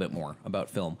learn a little bit more about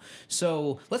film.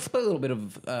 So let's play a little bit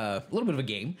of a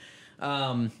game.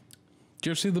 Did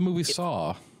you ever see the movie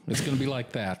Saw? It's going to be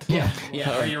like that. Yeah.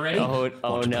 Are you ready?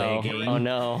 Oh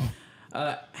no.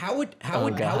 How would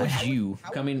you,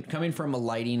 coming from a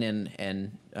lighting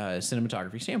and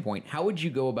cinematography standpoint, how would you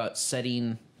go about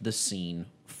setting the scene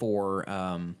for,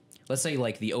 let's say,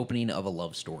 like the opening of a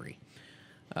love story,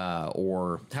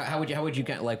 or how would you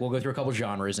kind of, like, we'll go through a couple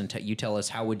genres and you tell us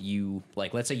how would you,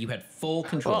 like, let's say you had full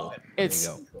control.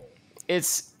 Well,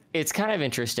 it's kind of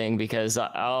interesting because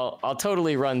I'll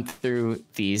totally run through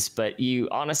these, but you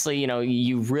honestly,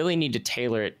 you really need to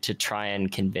tailor it to try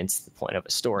and convince the point of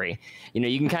a story.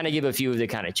 You can kind of give a few of the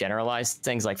kind of generalized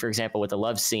things, like, for example, with the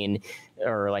love scene,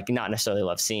 or like not necessarily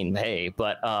love scene,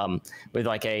 but with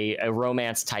like a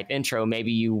romance type intro,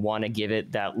 maybe you want to give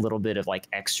it that little bit of like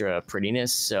extra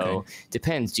prettiness. So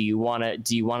depends. Do you want it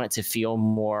to feel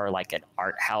more like an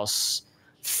art house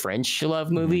French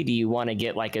love movie? Do you want to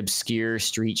get like obscure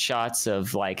street shots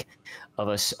of like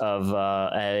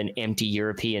an empty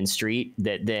European street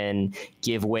that then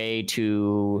give way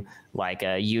to like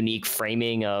a unique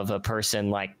framing of a person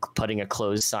like putting a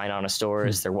closed sign on a store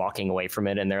as they're walking away from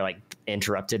it and they're like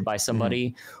interrupted by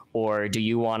somebody? Or do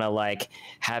you want to like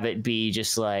have it be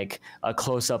just like a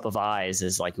close up of eyes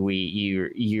as like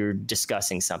you're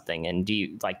discussing something? And do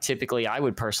you like, typically I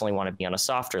would personally want to be on a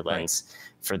softer lens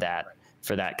for that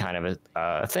kind of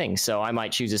a thing. So I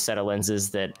might choose a set of lenses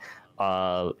that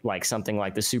like something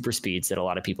like the super speeds that a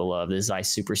lot of people love, the Zeiss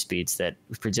super speeds that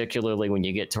particularly when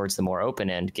you get towards the more open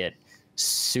end get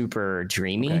super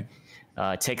dreamy.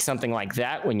 Take something like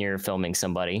that when you're filming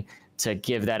somebody to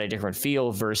give that a different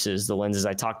feel versus the lenses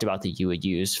I talked about that you would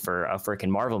use for a freaking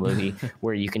Marvel movie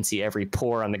where you can see every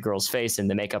pore on the girl's face and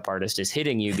the makeup artist is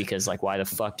hitting you because like, why the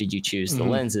fuck did you choose the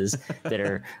lenses that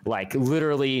are like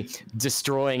literally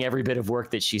destroying every bit of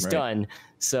work that she's done?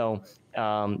 So,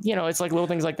 you know, it's like little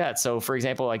things like that. So for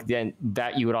example, like then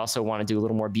that you would also want to do a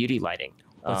little more beauty lighting.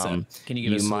 What's that? Can you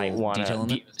give us a little detail on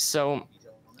that?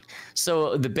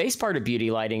 So the base part of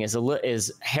beauty lighting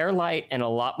is hair light and a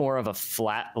lot more of a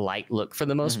flat light look for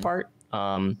the most part.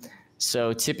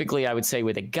 So typically I would say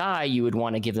with a guy, you would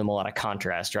want to give them a lot of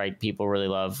contrast, right? People really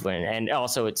love and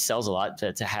also it sells a lot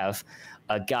to have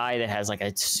a guy that has like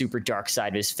a super dark side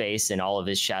of his face and all of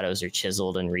his shadows are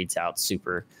chiseled and reads out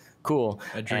super cool.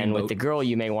 And with the girl,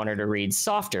 you may want her to read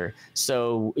softer.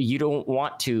 So you don't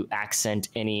want to accent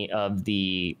any of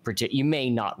you may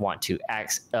not want to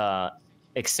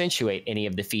accentuate any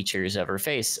of the features of her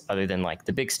face other than like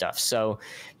the big stuff. So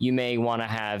you may want to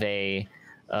have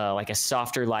like a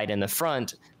softer light in the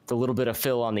front, the little bit of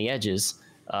fill on the edges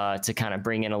to kind of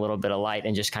bring in a little bit of light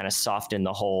and just kind of soften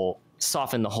the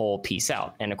whole piece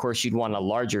out. And of course you'd want a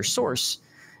larger source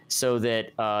so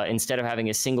that instead of having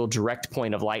a single direct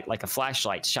point of light like a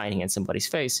flashlight shining in somebody's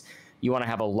face, you want to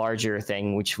have a larger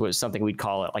thing, which was something we'd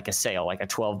call it like a sail, like a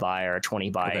 12 by or a 20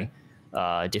 by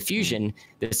diffusion.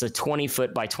 That's a 20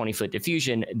 foot by 20 foot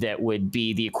diffusion that would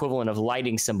be the equivalent of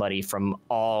lighting somebody from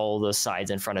all the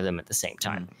sides in front of them at the same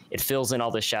time. It fills in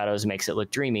all the shadows, makes it look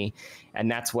dreamy.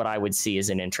 And that's what I would see as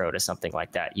an intro to something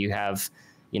like that. You have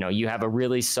a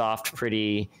really soft,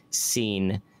 pretty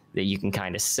scene that you can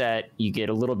kind of set. You get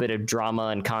a little bit of drama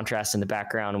and contrast in the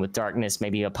background with darkness,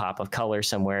 maybe a pop of color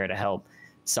somewhere to help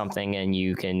something, and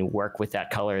you can work with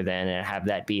that color then and have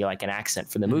that be like an accent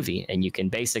for the movie. And you can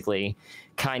basically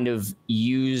kind of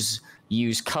use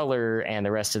color and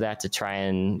the rest of that to try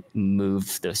and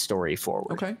move the story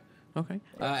forward. Okay.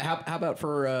 How about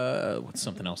for what's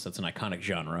something else that's an iconic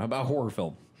genre? How about horror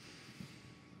film?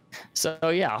 So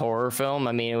yeah, horror film.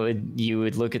 I mean, you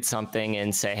would look at something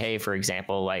and say, hey, for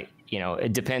example, like, you know,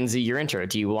 it depends on your intro.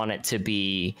 Do you want it to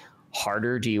be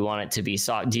harder? Do you want it to be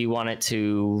soft? Do you want it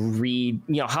to read?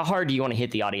 You know, how hard do you want to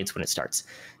hit the audience when it starts?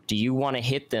 Do you want to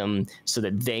hit them so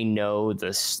that they know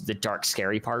the dark,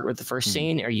 scary part with the first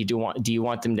scene, or do you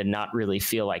want them to not really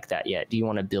feel like that yet? Do you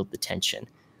want to build the tension?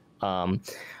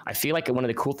 I feel like one of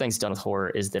the cool things done with horror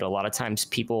is that a lot of times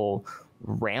people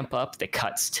ramp up the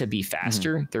cuts to be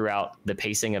faster throughout the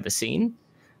pacing of a scene.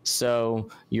 So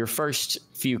your first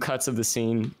few cuts of the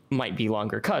scene might be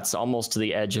longer cuts, almost to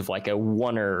the edge of like a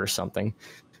oneer or something,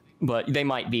 but they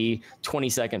might be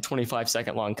 20-second,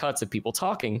 25-second long cuts of people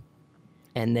talking.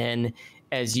 And then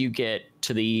as you get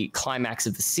to the climax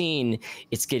of the scene,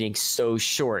 it's getting so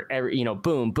short.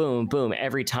 Boom, boom, boom.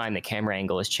 Every time the camera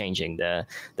angle is changing, the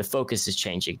focus is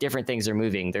changing. Different things are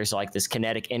moving. There's like this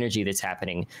kinetic energy that's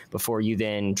happening before you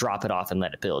then drop it off and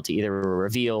let it build to either a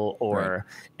reveal or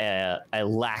a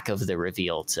lack of the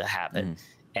reveal to happen.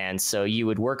 And so you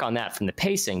would work on that from the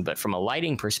pacing, but from a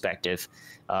lighting perspective,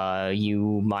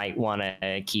 you might want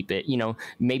to keep it,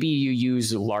 maybe you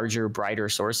use larger, brighter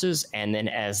sources. And then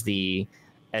as the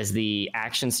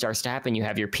action starts to happen, you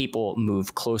have your people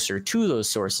move closer to those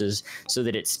sources so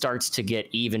that it starts to get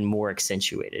even more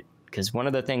accentuated. Because one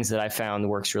of the things that I found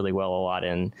works really well a lot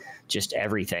in just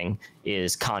everything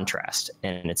is contrast.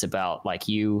 And it's about like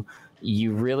you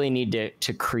really need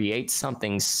to create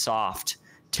something soft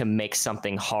to make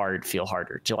something hard feel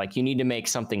harder. You need to make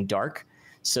something dark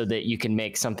so that you can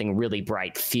make something really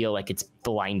bright feel like it's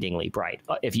blindingly bright.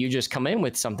 If you just come in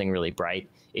with something really bright,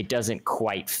 it doesn't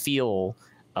quite feel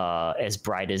as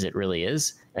bright as it really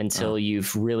is until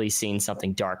you've really seen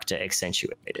something dark to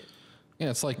accentuate it. Yeah,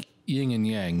 it's like yin and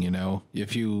yang,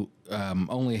 If you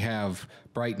only have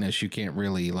brightness, you can't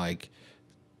really like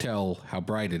tell how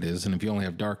bright it is. And if you only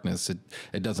have darkness,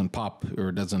 it doesn't pop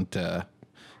or doesn't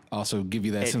also give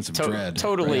you that sense of dread.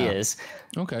 Totally is.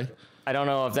 Okay. I don't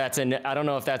know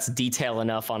if that's detail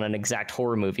enough on an exact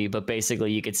horror movie, but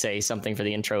basically you could say something for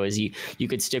the intro is you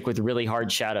could stick with really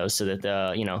hard shadows so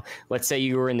that let's say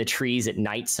you were in the trees at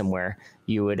night somewhere,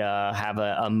 you would have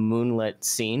a moonlit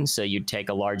scene. So you'd take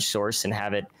a large source and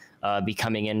have it be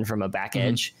coming in from a back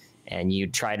edge, and you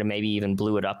try to maybe even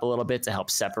blue it up a little bit to help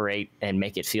separate and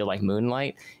make it feel like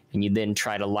moonlight. And you then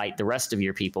try to light the rest of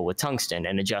your people with tungsten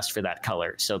and adjust for that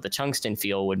color. So the tungsten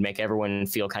feel would make everyone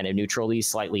feel kind of neutrally,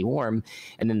 slightly warm.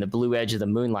 And then the blue edge of the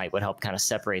moonlight would help kind of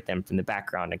separate them from the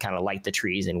background and kind of light the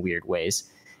trees in weird ways.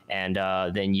 And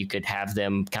then you could have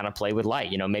them kind of play with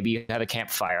light. Maybe you have a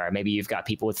campfire, or maybe you've got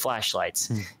people with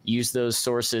flashlights. Use those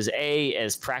sources, A,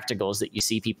 as practicals that you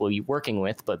see people working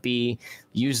with, but B,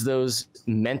 use those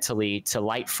mentally to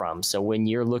light from. So when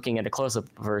you're looking at a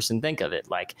close-up person, think of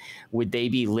it like, would they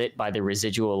be lit by the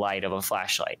residual light of a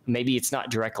flashlight? Maybe it's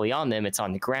not directly on them, it's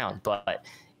on the ground, but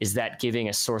is that giving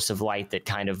a source of light that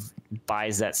kind of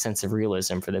buys that sense of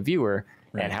realism for the viewer,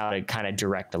 and how to kind of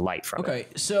direct the light from it? Okay,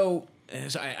 so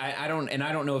I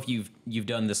don't know if you've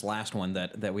done this last one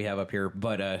that we have up here,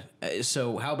 but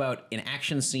so how about an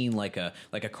action scene like a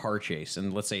car chase,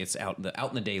 and let's say it's out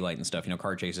in the daylight and stuff.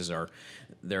 Car chases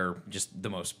they're just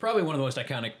probably one of the most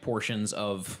iconic portions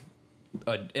of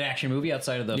an action movie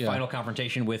outside of the final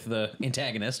confrontation with the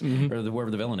antagonist or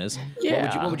whoever the villain is.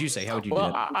 Yeah. What would you say? How would you do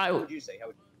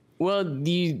that? Well,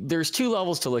 there's two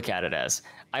levels to look at it as.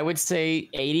 I would say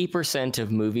 80%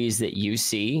 of movies that you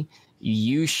see,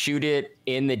 you shoot it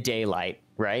in the daylight,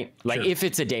 right? Like if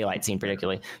it's a daylight scene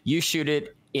particularly, you shoot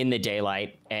it in the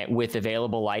daylight with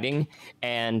available lighting.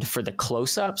 And for the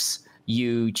close-ups,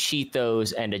 you cheat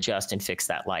those and adjust and fix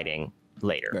that lighting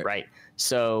later, right?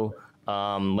 So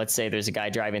let's say there's a guy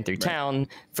driving through town.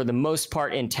 For the most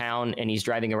part in town, and he's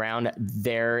driving around,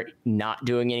 they're not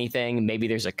doing anything. Maybe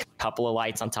there's a couple of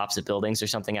lights on tops of buildings or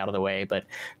something out of the way. But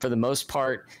for the most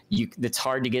part, it's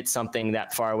hard to get something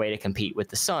that far away to compete with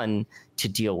the sun to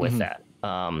deal with that.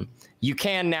 You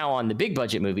can now on the big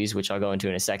budget movies, which I'll go into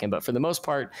in a second, but for the most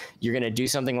part, you're going to do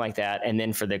something like that. And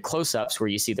then for the close-ups where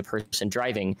you see the person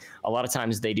driving, a lot of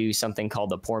times they do something called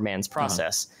the poor man's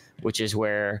process, which is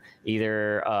where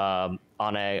either on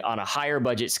a higher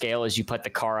budget scale is you put the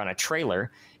car on a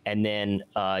trailer, and then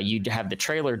you'd have the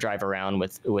trailer drive around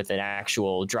with an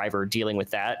actual driver dealing with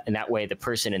that. And that way the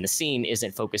person in the scene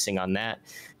isn't focusing on that.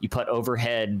 You put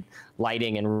overhead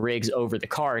lighting and rigs over the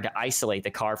car to isolate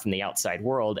the car from the outside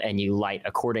world, and you light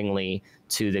accordingly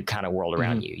to the kind of world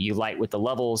around you. You light with the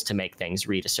levels to make things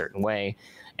read a certain way.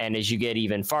 And as you get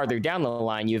even farther down the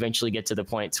line, you eventually get to the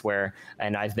points where,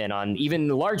 and I've been on even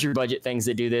larger budget things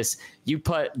that do this, you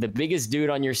put the biggest dude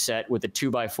on your set with a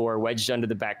 2x4 wedged under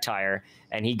the back tire,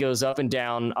 and he goes up and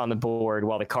down on the board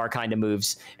while the car kind of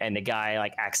moves, and the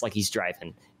guy acts like he's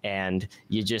driving. And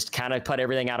you just kind of put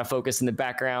everything out of focus in the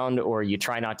background, or you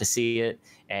try not to see it,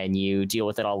 and you deal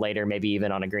with it all later, maybe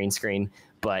even on a green screen.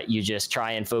 But you just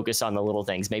try and focus on the little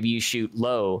things. Maybe you shoot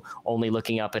low, only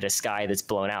looking up at a sky that's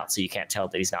blown out, so you can't tell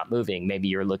that he's not moving. Maybe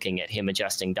you're looking at him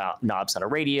adjusting knobs on a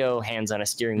radio, hands on a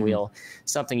steering wheel,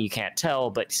 something you can't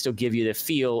tell, but still give you the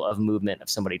feel of movement of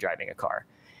somebody driving a car.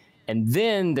 And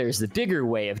then there's the bigger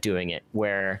way of doing it,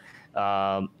 where,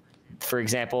 for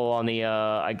example, on the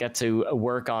I got to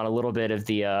work on a little bit of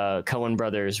the Coen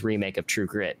Brothers remake of True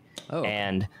Grit.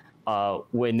 And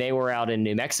when they were out in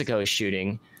New Mexico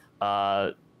shooting,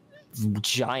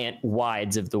 giant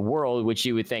wides of the world, which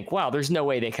you would think, wow, there's no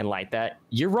way they can light that.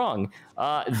 You're wrong.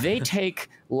 They take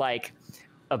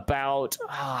about,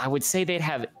 I would say they'd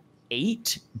have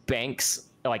 8 banks,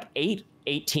 8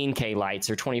 18K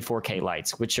lights or 24K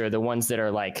lights, which are the ones that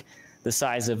are the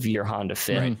size of your Honda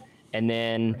Fit. And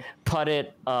then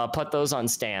put those on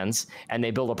stands, and they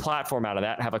build a platform out of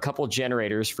that, have a couple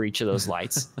generators for each of those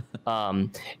lights.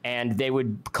 And they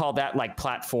would call that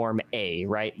platform A,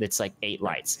 right? That's 8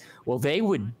 lights. Well, they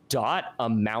would dot a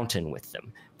mountain with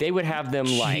them. They would have them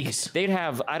they'd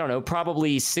have, I don't know,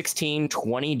 probably 16,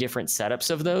 20 different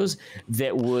setups of those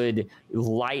that would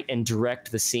light and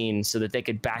direct the scene so that they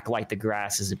could backlight the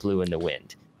grass as it blew in the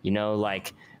wind.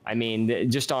 I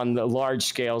mean, just on the large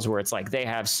scales where it's they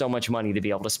have so much money to be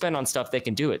able to spend on stuff, they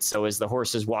can do it. So as the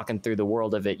horse is walking through the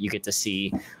world of it, you get to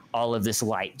see all of this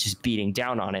light just beating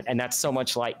down on it. And that's so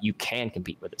much light, you can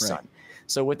compete with the sun.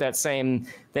 So with that same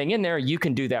thing in there, you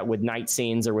can do that with night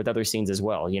scenes or with other scenes as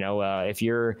well. If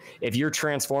you're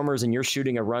Transformers and you're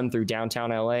shooting a run through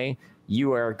downtown LA,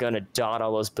 you are going to dot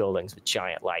all those buildings with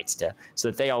giant lights so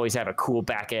that they always have a cool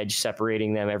back edge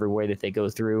separating them everywhere that they go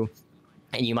through.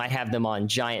 and you might have them on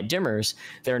giant dimmers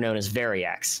that are known as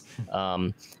variacs.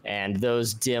 And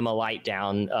those dim a light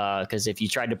down because if you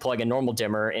tried to plug a normal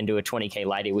dimmer into a 20K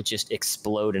light, it would just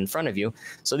explode in front of you.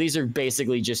 So these are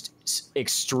basically just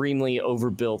extremely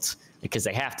overbuilt, because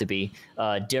they have to be,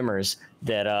 dimmers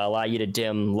that allow you to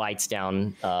dim lights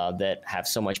down that have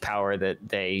so much power that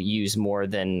they use more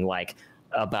than like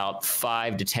about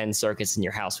 5 to 10 circuits in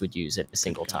your house would use at a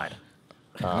single time.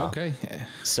 Okay.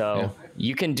 So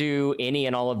you can do any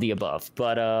and all of the above,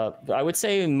 but I would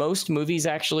say most movies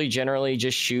actually generally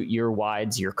just shoot your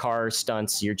wides, your car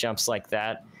stunts, your jumps like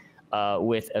that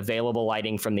with available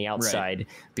lighting from the outside,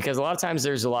 because a lot of times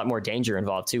there's a lot more danger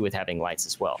involved too with having lights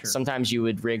as well. Sure. Sometimes you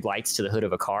would rig lights to the hood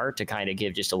of a car to kind of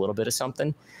give just a little bit of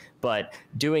something, but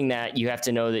doing that, you have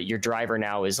to know that your driver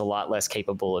now is a lot less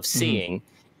capable of seeing,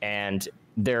 and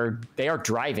they are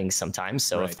driving sometimes.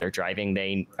 So if they're driving,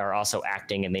 they are also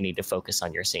acting, and they need to focus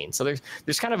on your scene. So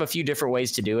there's kind of a few different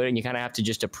ways to do it, and you kind of have to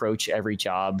just approach every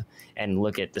job and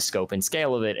look at the scope and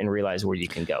scale of it and realize where you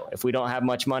can go. If we don't have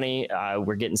much money,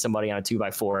 we're getting somebody on a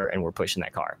 2x4 and we're pushing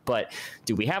that car. But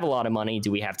do we have a lot of money?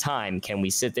 Do we have time? Can we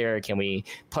sit there? Can we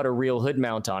put a real hood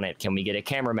mount on it? Can we get a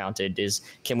camera mounted?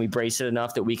 Can we brace it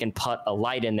enough that we can put a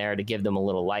light in there to give them a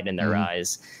little light in their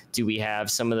eyes? Do we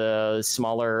have some of the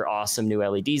smaller, awesome new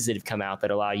LEDs that have come out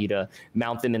that allow you to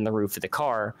mount them in the roof of the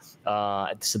car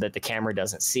so that the camera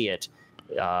doesn't see it?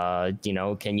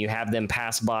 Can you have them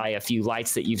pass by a few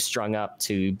lights that you've strung up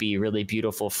to be really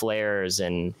beautiful flares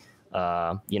and,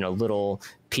 little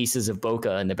pieces of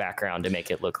bokeh in the background to make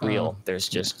it look real? There's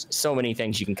just so many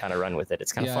things you can kind of run with it.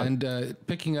 It's kind of fun. And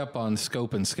picking up on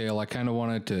scope and scale, I kind of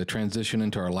wanted to transition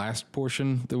into our last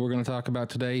portion that we're going to talk about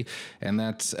today, and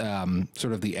that's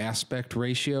sort of the aspect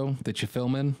ratio that you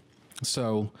film in.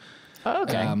 So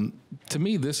to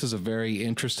me, this is a very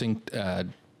interesting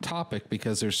topic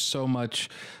because there's so much,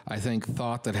 I think,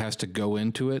 thought that has to go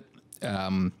into it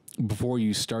before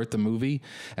you start the movie,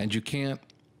 and you can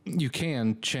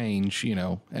change,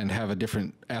 and have a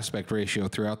different aspect ratio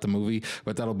throughout the movie,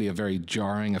 but that'll be a very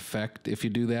jarring effect if you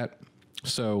do that.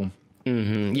 So,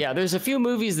 yeah, there's a few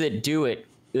movies that do it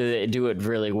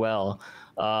really well.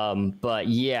 But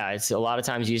yeah, it's a lot of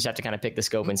times you just have to kind of pick the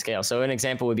scope and scale. So an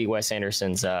example would be Wes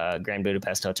Anderson's Grand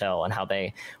Budapest Hotel, and how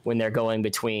when they're going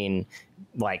between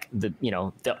like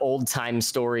the old time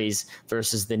stories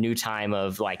versus the new time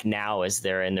of like now, as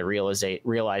they're in the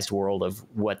realized world of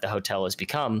what the hotel has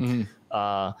become.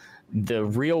 The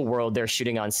real world, they're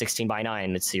shooting on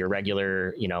 16:9. It's your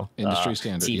regular, industry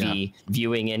standard TV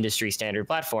viewing industry standard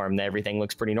platform. Everything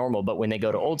looks pretty normal. But when they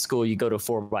go to old school, you go to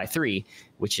 4:3,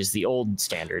 which is the old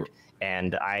standard.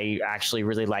 And I actually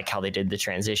really like how they did the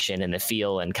transition and the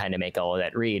feel and kind of make all of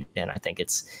that read. And I think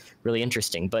it's really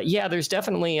interesting. But yeah, there's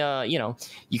definitely,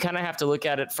 you kind of have to look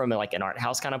at it from like an art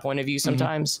house kind of point of view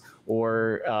sometimes,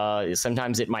 or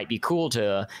sometimes it might be cool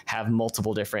to have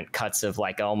multiple different cuts of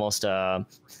like almost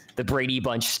the Brady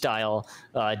Bunch style,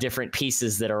 different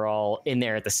pieces that are all in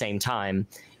there at the same time.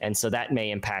 And so that may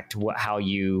impact how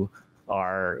you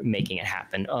are making it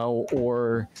happen.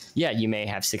 You may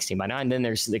have 16:9. Then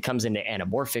it comes into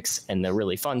anamorphics and the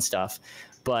really fun stuff.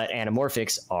 But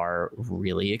anamorphics are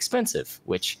really expensive,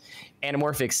 which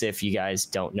anamorphics, if you guys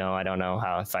don't know, I don't know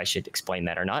if I should explain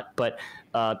that or not, but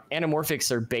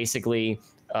anamorphics are basically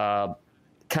kind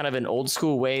of an old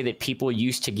school way that people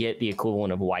used to get the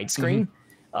equivalent of widescreen.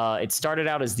 It started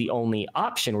out as the only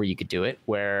option where you could do it,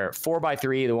 where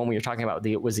 4:3, the one we were talking about,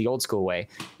 was the old school way,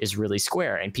 is really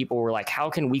square. And people were like, how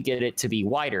can we get it to be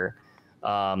wider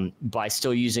by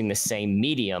still using the same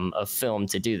medium of film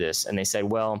to do this? And they said,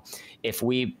 well, if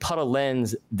we put a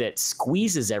lens that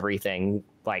squeezes everything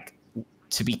like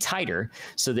to be tighter,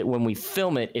 so that when we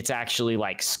film it, it's actually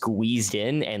like squeezed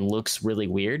in and looks really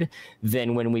weird,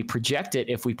 then when we project it,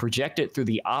 if we project it through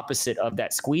the opposite of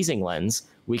that squeezing lens,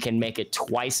 we can make it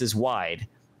twice as wide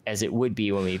as it would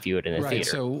be when we view it in a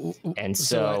theater.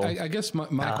 So I guess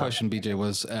my question, BJ,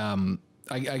 was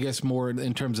I guess more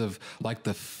in terms of like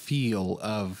the feel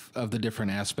of the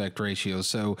different aspect ratios.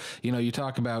 So, you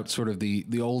talk about sort of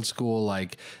the old school,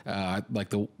 like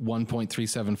the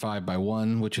 1.375 by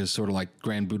 1, which is sort of like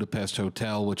Grand Budapest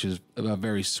Hotel, which is a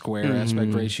very square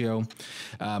aspect ratio.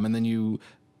 And then you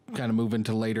kind of move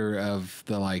into later of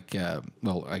the like,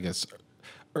 I guess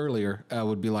earlier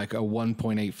would be like a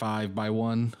 1.85 by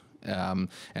 1. And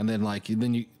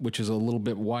then which is a little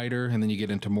bit wider, and then you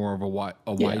get into more of a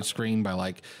wide screen by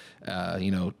like,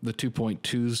 the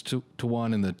 2.2s to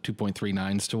 1 and the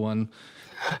 2.39s to 1.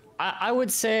 I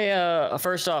would say,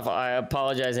 first off, I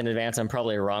apologize in advance. I'm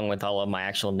probably wrong with all of my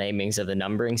actual namings of the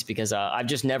numberings, because I've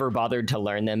just never bothered to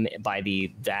learn them by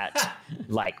that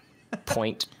like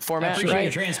point format. appreciate Right?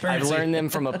 your transparency. I've learned them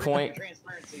from a point.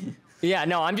 Yeah,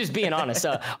 no, I'm just being honest.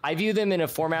 I view them in a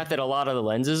format that a lot of the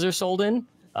lenses are sold in,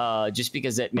 just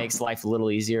because it makes life a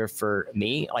little easier for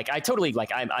me. Like I totally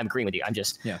I'm agreeing with you. I'm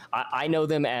just, I know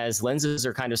them as lenses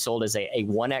are kind of sold as a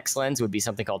 1x lens would be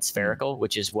something called spherical,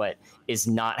 which is what is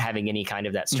not having any kind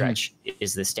of that stretch,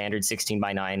 is the standard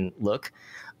 16:9 look.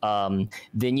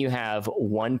 Then you have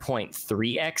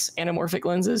 1.3x anamorphic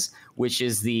lenses, which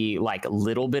is the like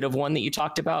little bit of one that you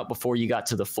talked about before you got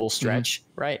to the full stretch,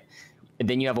 right? And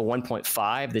then you have a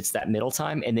 1.5 that's that middle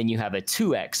time, and then you have a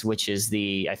 2x, which is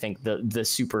I think the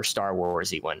super Star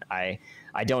Warsy one. I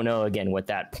don't know again what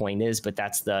that point is, but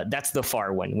that's the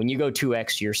far one. When you go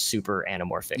 2x, you're super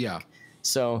anamorphic. Yeah.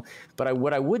 So, but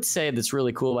what I would say that's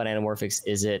really cool about anamorphics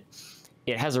is it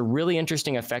has a really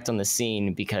interesting effect on the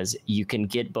scene because you can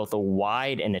get both a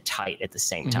wide and a tight at the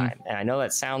same time. And I know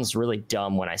that sounds really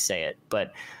dumb when I say it,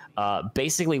 but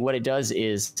basically what it does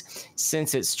is,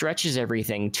 since it stretches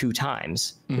everything 2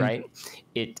 times, right,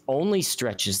 it only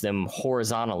stretches them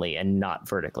horizontally and not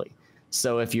vertically.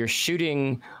 So if you're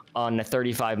shooting on a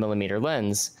 35 millimeter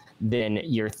lens, then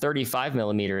your 35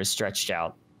 millimeter is stretched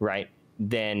out, right,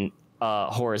 then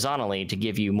horizontally to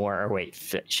give you more, or wait,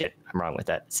 shit, I'm wrong with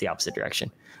that. It's the opposite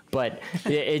direction. But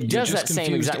it does that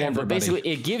same exact one, but basically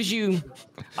it gives you,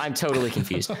 I'm totally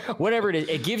confused. Whatever it is,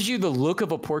 it gives you the look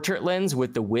of a portrait lens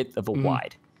with the width of a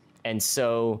wide. And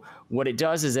so what it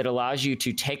does is it allows you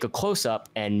to take a close up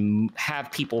and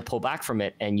have people pull back from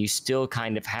it, and you still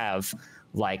kind of have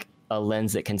like a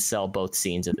lens that can sell both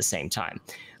scenes at the same time.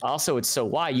 Also, it's so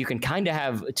wide, you can kind of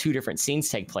have 2 different scenes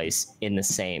take place in the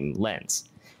same lens.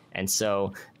 And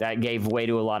so that gave way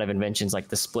to a lot of inventions like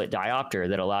the split diopter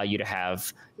that allow you to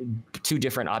have 2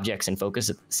 different objects in focus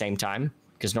at the same time.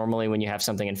 Because normally when you have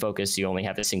something in focus, you only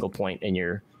have a single point in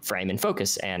your frame in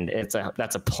focus, and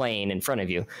that's a plane in front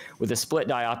of you. With a split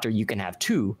diopter, you can have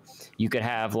 2. You could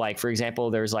have, like, for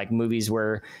example, there's like movies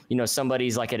where, you know,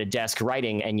 somebody's like at a desk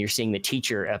writing and you're seeing the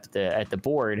teacher at the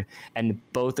board, and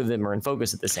both of them are in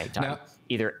focus at the same time. Now,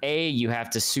 either A, you have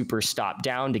to super stop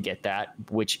down to get that,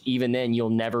 which even then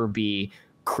you'll never be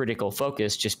critical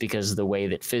focus just because of the way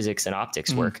that physics and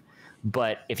optics work.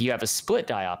 But if you have a split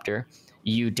diopter,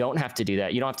 you don't have to do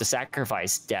that. You don't have to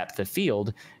sacrifice depth of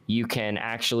field. You can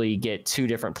actually get 2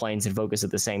 different planes in focus at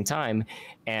the same time.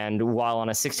 And while on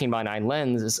a 16:9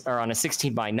 lens, or on a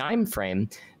 16:9 frame,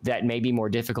 that may be more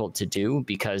difficult to do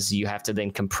because you have to then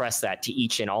compress that to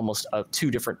each in almost 2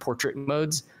 different portrait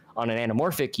modes. On an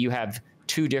anamorphic, you have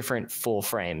 2 different full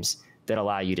frames that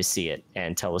allow you to see it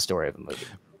and tell the story of a movie.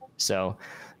 So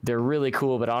they're really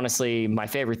cool, but honestly, my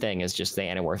favorite thing is just the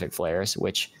anamorphic flares,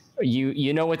 which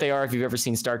you know what they are if you've ever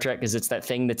seen Star Trek, because it's that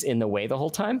thing that's in the way the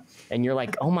whole time. And you're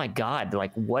like, oh my God,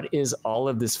 like what is all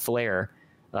of this flare?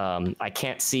 I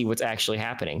can't see what's actually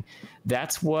happening.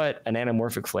 That's what an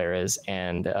anamorphic flare is.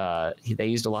 And they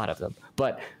used a lot of them.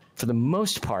 But for the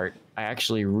most part, I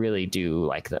actually really do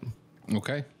like them.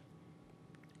 Okay.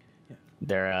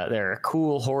 They're a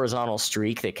cool horizontal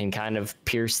streak that can kind of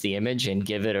pierce the image and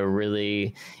give it a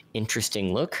really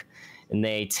interesting look. And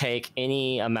they take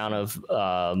any amount of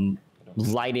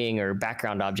lighting or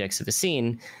background objects of a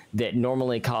scene that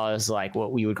normally cause like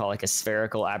what we would call like a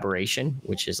spherical aberration,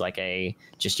 which is like a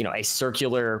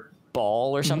circular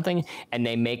ball or something, and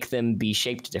they make them be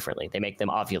shaped differently. They make them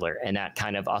ovular, and that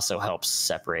kind of also helps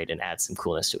separate and add some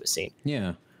coolness to a scene.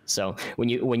 Yeah. So when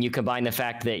you combine the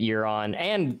fact that you're on,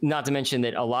 and not to mention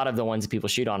that a lot of the ones that people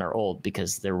shoot on are old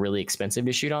because they're really expensive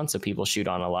to shoot on, so people shoot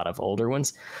on a lot of older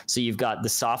ones. So you've got the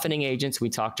softening agents we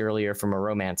talked earlier from a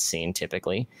romance scene.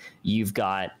 Typically, you've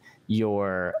got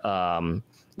your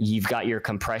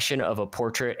compression of a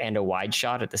portrait and a wide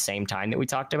shot at the same time that we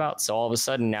talked about. So all of a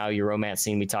sudden now your romance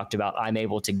scene we talked about, I'm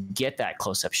able to get that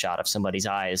close-up shot of somebody's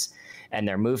eyes and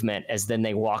their movement as then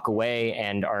they walk away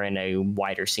and are in a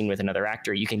wider scene with another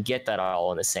actor. You can get that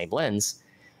all in the same lens,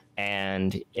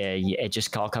 and it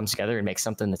just all comes together and makes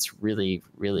something that's really,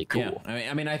 really cool. Yeah,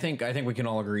 I mean, I think we can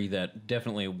all agree that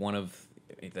definitely one of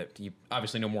that you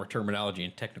obviously know more terminology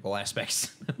and technical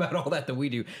aspects about all that than we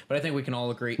do, but I think we can all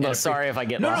agree. No, sorry if I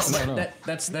get lost. No.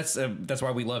 That's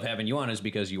why we love having you on, is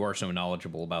because you are so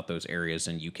knowledgeable about those areas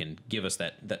and you can give us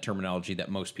that terminology that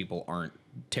most people aren't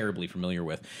terribly familiar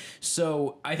with.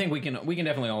 So I think we can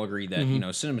definitely all agree that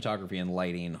cinematography and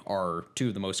lighting are 2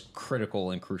 of the most critical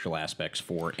and crucial aspects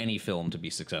for any film to be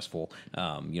successful.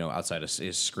 Outside of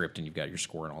his script, and you've got your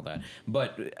score and all that.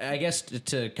 But I guess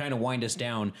to kind of wind us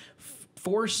down,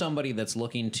 for somebody that's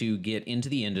looking to get into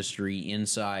the industry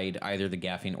inside either the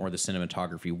gaffing or the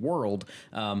cinematography world,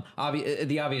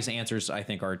 the obvious answers I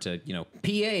think are to PA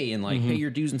and like pay your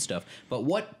dues and stuff. But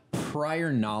what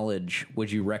prior knowledge would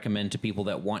you recommend to people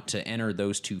that want to enter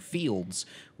those two fields?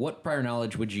 What prior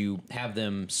knowledge would you have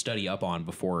them study up on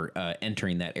before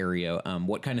entering that area?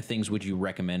 What kind of things would you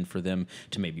recommend for them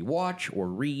to maybe watch or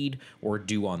read or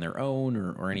do on their own,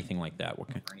 or anything like that? What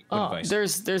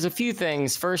advice? There's a few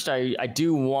things. First, I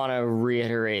do want to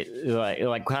reiterate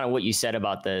like kind of what you said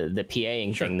about the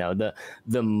PAing thing, though.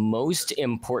 The most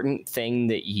important thing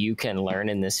that you can learn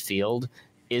in this field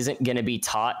isn't going to be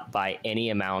taught by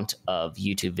any amount of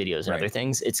YouTube videos and other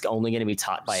things. It's only going to be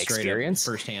taught by experience,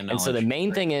 firsthand knowledge. And so the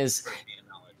main thing is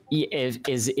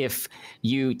if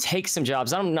you take some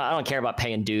jobs, I don't care about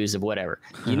paying dues of whatever.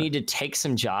 You need to take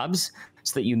some jobs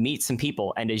so that you meet some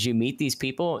people. And as you meet these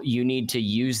people, you need to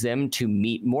use them to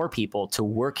meet more people, to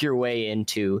work your way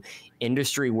into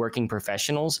industry working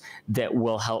professionals that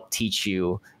will help teach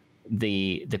you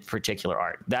the particular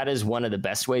art. That is one of the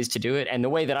best ways to do it. And the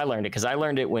way that I learned it, because I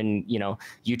learned it when,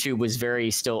 YouTube was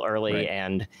very still early,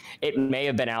 and it may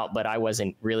have been out, but I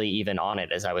wasn't really even on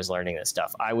it as I was learning this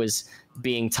stuff. I was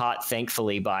being taught,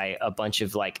 thankfully, by a bunch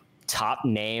of like top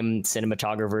name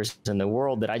cinematographers in the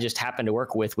world that I just happened to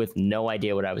work with no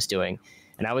idea what I was doing.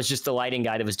 And I was just the lighting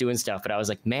guy that was doing stuff. But I was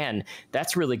like, man,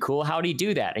 that's really cool. How do you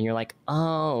do that? And you're like,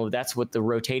 oh, that's what the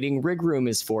rotating rig room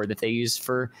is for, that they use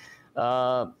for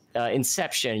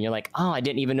Inception. And you're like, oh, I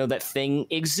didn't even know that thing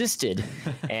existed.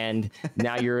 And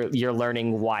now you're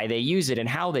learning why they use it and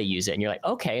how they use it. And you're like,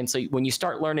 okay. And so when you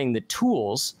start learning the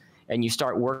tools and you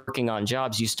start working on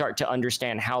jobs, you start to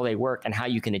understand how they work and how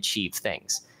you can achieve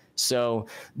things. So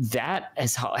that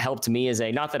has helped me as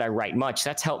not that I write much,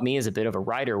 that's helped me as a bit of a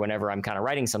writer. Whenever I'm kind of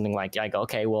writing something, like I go,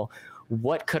 okay, well,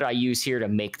 what could I use here to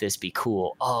make this be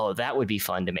cool? Oh, that would be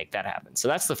fun to make that happen. So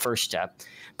that's the first step.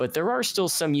 But there are still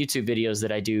some YouTube videos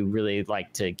that I do really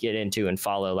like to get into and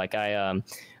follow. Like I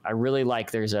really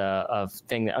like, there's a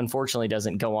thing that unfortunately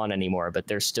doesn't go on anymore, but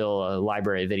there's still a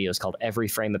library of videos called Every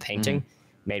Frame of Painting,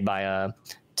 made by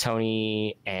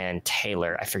Tony and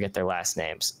Taylor. I forget their last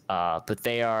names, but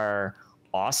they are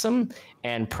awesome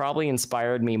and probably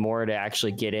inspired me more to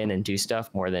actually get in and do stuff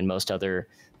more than most other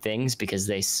things, because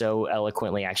they so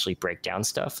eloquently actually break down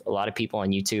stuff. A lot of people on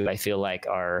YouTube, I feel like,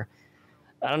 are,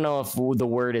 I don't know if the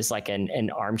word is like an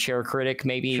armchair critic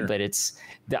maybe, but it's,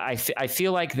 I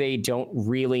feel like they don't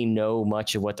really know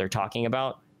much of what they're talking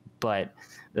about. But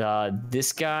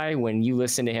this guy, when you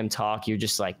listen to him talk, you're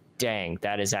just like, dang,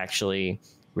 that is actually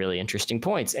really interesting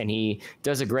points. And he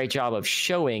does a great job of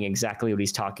showing exactly what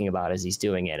he's talking about as he's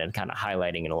doing it and kind of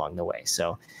highlighting it along the way.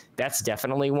 So that's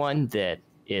definitely one that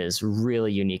is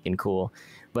really unique and cool.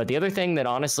 But the other thing that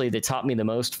honestly that taught me the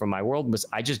most from my world was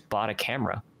I just bought a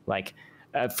camera. Like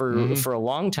for a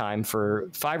long time, for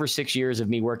 5 or 6 years of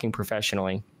me working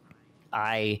professionally,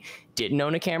 I didn't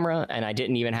own a camera, and I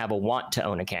didn't even have a want to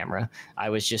own a camera. I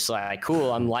was just like,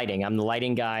 cool, I'm the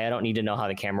lighting guy. I don't need to know how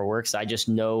the camera works. I just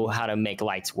know how to make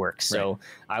lights work. So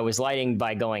I was lighting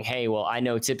by going, hey, well, I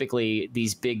know typically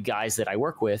these big guys that I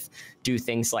work with do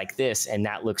things like this, and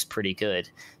that looks pretty good.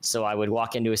 So I would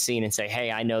walk into a scene and say,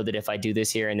 hey, I know that if I do this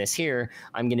here and this here,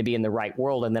 I'm going to be in the right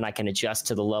world, and then I can adjust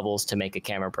to the levels to make a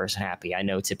camera person happy. I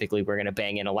know typically we're going to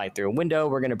bang in a light through a window.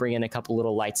 We're going to bring in a couple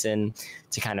little lights in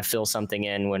to kind of fill something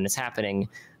in when it's happening.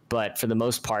 But for the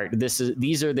most part,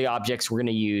 these are the objects we're going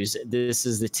to use. This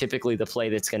is typically the play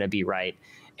that's going to be right.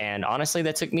 And honestly,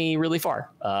 that took me really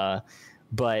far.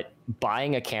 But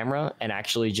buying a camera and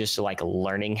actually just like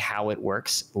learning how it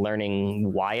works,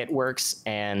 learning why it works,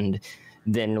 and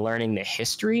then learning the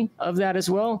history of that as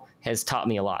well has taught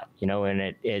me a lot,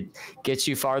 and it gets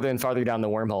you farther and farther down the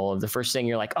wormhole of the first thing.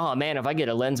 You're like, oh man, if I get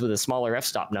a lens with a smaller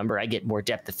f-stop number, I get more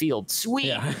depth of field. Sweet.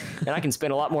 Yeah. And I can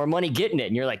spend a lot more money getting it.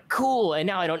 And you're like, cool. And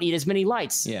now I don't need as many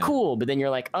lights. Yeah. Cool. But then you're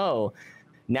like, oh,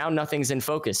 now nothing's in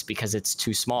focus because it's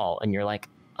too small. And you're like,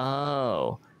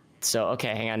 oh, so,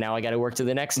 okay, hang on. Now I got to work to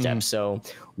the next step. So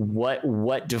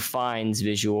what defines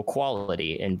visual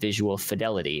quality and visual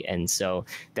fidelity? And so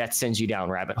that sends you down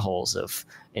rabbit holes of,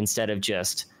 instead of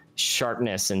just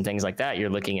sharpness and things like that, you're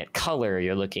looking at color,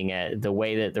 you're looking at the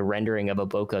way that the rendering of a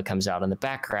bokeh comes out in the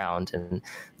background, and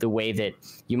the way that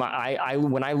you might,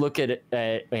 when I look at it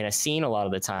in a scene, a lot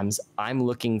of the times I'm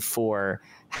looking for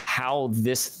how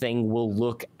this thing will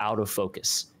look out of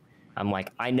focus. I'm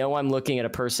like, I know I'm looking at a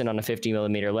person on a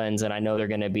 50mm lens, and I know they're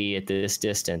going to be at this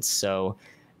distance. So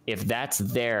if that's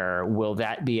there, will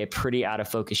that be a pretty out of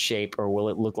focus shape, or will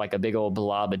it look like a big old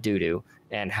blob of doo-doo?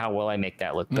 And how will I make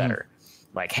that look better?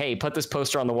 Like, hey, put this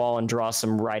poster on the wall and draw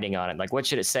some writing on it. Like, what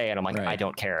should it say? And I'm like, I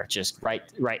don't care. Just write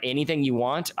anything you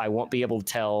want. I won't be able to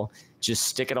tell. Just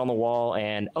stick it on the wall,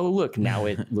 and oh look, now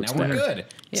it looks now better. We're good.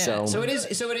 Yeah. So it is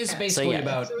basically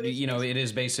about, it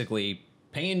is basically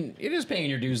paying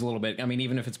your dues a little bit. I mean,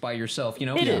 even if it's by yourself, you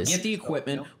know, It is. get the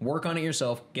equipment, work on it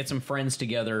yourself, get some friends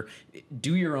together,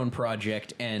 do your own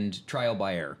project, and trial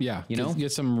by error. Yeah, you know,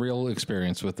 get some real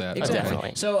experience with that. exactly.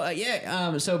 Definitely. So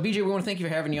so BJ, we want to thank you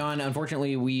for having you on.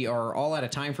 Unfortunately, we are all out of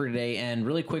time for today. And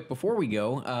really quick before we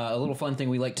go, a little fun thing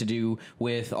we like to do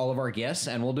with all of our guests,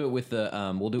 and we'll do it with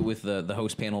the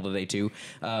host panel today too.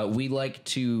 We like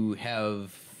to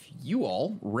have you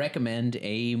all recommend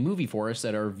a movie for us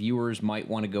that our viewers might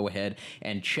want to go ahead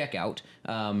and check out,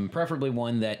 preferably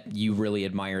one that you really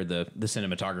admire the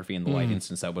cinematography and the lighting,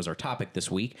 since that was our topic this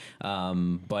week.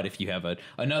 But if you have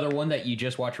another one that you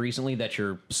just watched recently that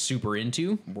you're super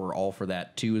into, we're all for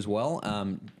that too as well.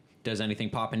 Does anything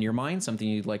pop into your mind, something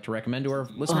you'd like to recommend to our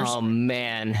listeners? Oh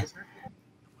man,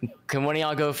 can one of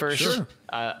y'all go first? Sure.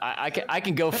 I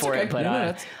can go for okay. it, but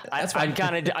that's I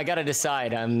gotta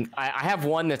decide. I have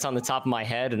one that's on the top of my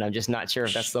head, and I'm just not sure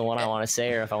if that's the one I want to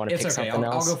say or if I want to pick something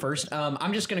else. I'll go first.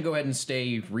 I'm just going to go ahead and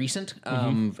stay recent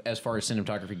as far as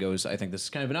cinematography goes. I think this is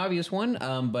kind of an obvious one,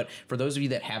 but for those of you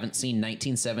that haven't seen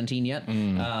 1917 yet,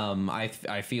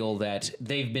 I feel that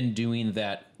they've been doing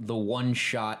the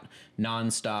one-shot,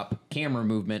 non-stop camera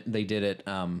movement. They did it.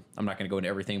 I'm not going to go into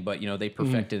everything, but they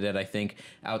perfected it. I think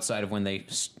outside of when they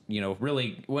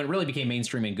when it really became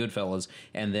mainstream in Goodfellas,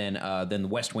 and then the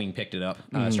West Wing picked it up,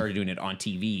 started doing it on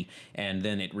TV, and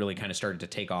then it really kind of started to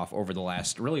take off over the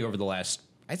last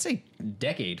I'd say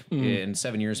decade, in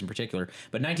 7 years in particular.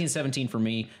 But 1917 for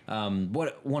me,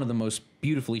 one of the most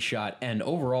beautifully shot and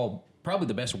overall probably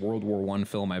the best World War I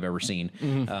film I've ever seen.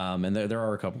 And there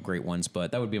are a couple great ones,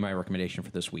 but that would be my recommendation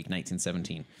for this week,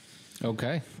 1917.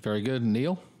 Okay, very good.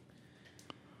 Neil?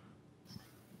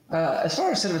 As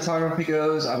far as cinematography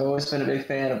goes, I've always been a big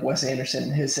fan of Wes Anderson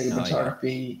and his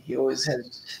cinematography. He always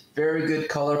has very good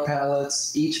color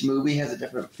palettes. Each movie has a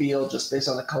different feel just based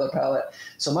on the color palette.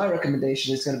 So my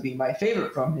recommendation is going to be my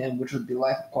favorite from him, which would be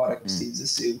Life Aquatic with Steve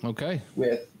Zissou. Okay.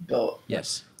 With Bill.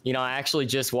 Yes. I actually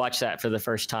just watched that for the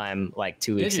first time like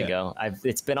 2 weeks ago.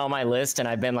 It's been on my list, and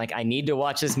I've been like, I need to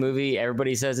watch this movie.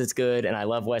 Everybody says it's good, and I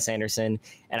love Wes Anderson,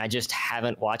 and I just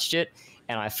haven't watched it,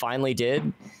 and I finally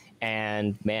did.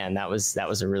 And man, that was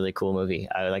a really cool movie.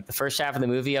 I like the first half of the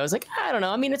movie. I was like, I don't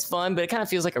know. I mean, it's fun, but it kind of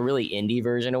feels like a really indie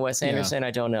version of Wes Anderson.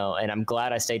 I don't know. And I'm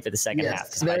glad I stayed for the second half,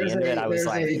 because by the end of it, I was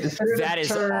like, that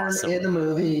is awesome. In the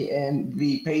movie, and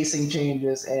the pacing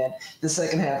changes, and the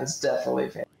second half is definitely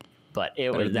fantastic. But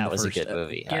that was a good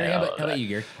movie. Gary, how about you,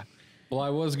 Gary? Well, I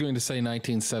was going to say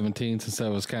 1917 since that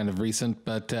was kind of recent,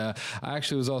 but I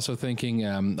actually was also thinking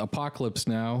Apocalypse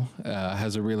Now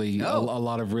has a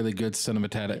lot of really good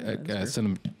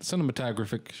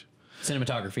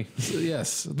cinematography.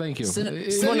 Yes, thank you.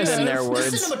 One of them there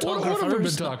words. What have we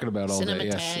been talking about all day?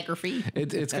 Yes. Cinematography.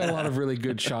 It's got a lot of really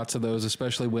good shots of those,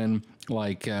 especially when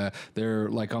they're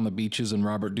like on the beaches in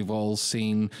Robert Duvall's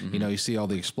scene. You see all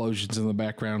the explosions in the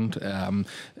background, and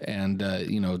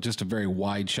just a very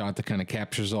wide shot that kind of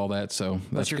captures all that. So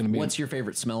that's going to be. What's your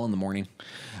favorite smell in the morning?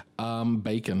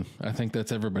 Bacon. I think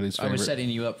that's everybody's favorite. I was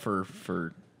setting you up for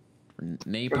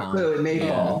napalm.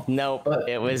 Napalm. Nope,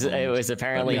 it was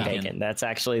apparently bacon. That's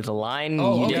actually the line.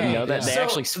 Oh, you didn't know that they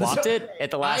actually swapped it at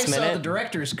the last minute. I saw the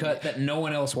director's cut that no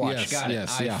one else watched. Got it.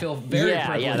 I feel very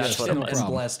privileged and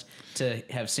blessed to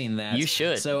have seen that. You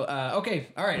should. So, okay.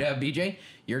 All right, BJ,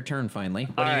 your turn finally.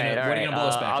 What are you going to blow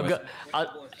us back with?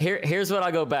 Here's what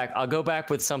I'll go back. I'll go back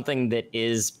with something that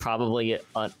is probably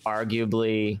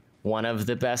arguably one of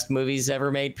the best movies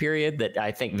ever made, period, that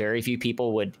I think very few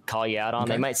people would call you out on.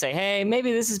 They might say, hey,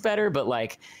 maybe this is better, but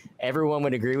like everyone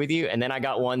would agree with you. And then I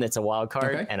got one that's a wild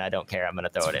card, and I don't care. I'm going to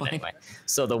throw it in anyway.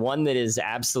 So the one that is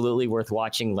absolutely worth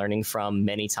watching, learning from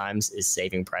many times, is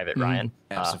Saving Private Ryan.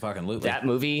 Absolutely. That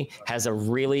movie has a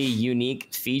really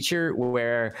unique feature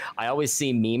where I always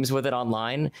see memes with it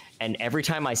online. And every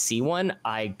time I see one,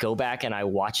 I go back and I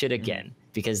watch it again.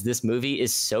 Because this movie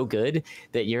is so good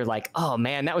that you're like, oh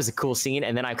man, that was a cool scene,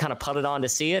 and then I kind of put it on to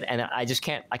see it, and I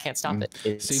can't stop it.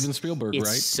 It's Steven Spielberg, right?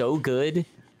 It's so good.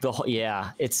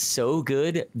 It's so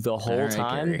good the whole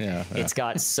time. Yeah. It's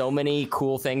got so many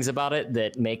cool things about it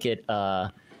that make it,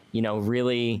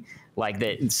 really like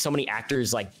that. So many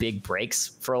actors like big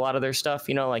breaks for a lot of their stuff.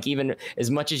 Like even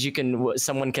as much as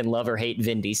someone can love or hate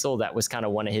Vin Diesel, that was kind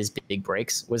of one of his big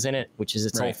breaks was in it, which is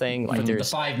its whole thing. Like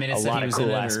there's the 5 minutes a lot of cool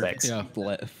in aspects.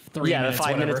 3 Yeah, minutes, the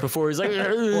 5 minutes whatever. before he's like,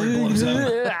 Or he blows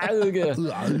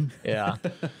yeah.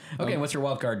 Okay, what's your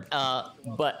wild card?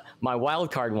 But my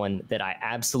wild card one that I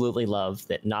absolutely love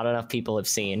that not enough people have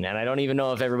seen, and I don't even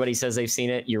know if everybody says they've seen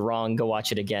it. You're wrong. Go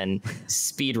watch it again.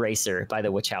 Speed Racer by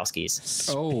the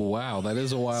Wachowskis. Oh wow, that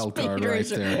is a wild card right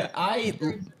there. That I've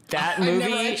movie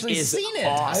never actually is seen it.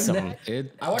 awesome.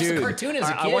 I watched the cartoon as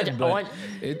a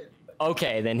kid.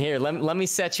 Okay, then here, let me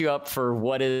set you up for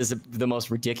what is the most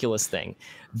ridiculous thing.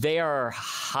 They are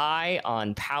high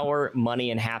on power, money,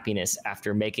 and happiness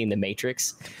after making The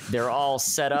Matrix. They're all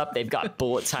set up. They've got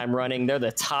bullet time running. They're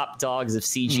the top dogs of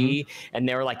CG. And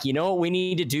they were like, you know what we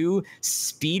need to do?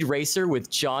 Speed Racer with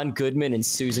John Goodman and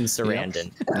Susan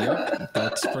Sarandon. Yep,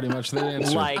 that's pretty much the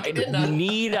answer. Like,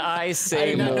 need I say I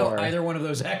did not more? know either one of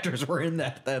those actors were in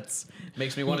that. That's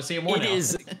makes me want to see it more now. It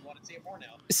is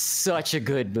such a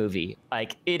good movie.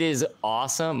 Like, it is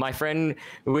awesome. My friend,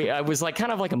 I was like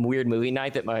kind of like a weird movie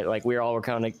night that we all were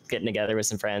kind of getting together with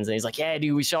some friends, and he's like, yeah,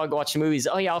 dude, we should all go watch the movies.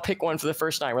 Oh yeah, I'll pick one for the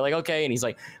first night. We're like, okay. And he's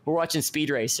like, we're watching Speed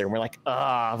Racer. And we're like,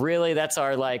 really? That's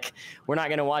our, like, we're not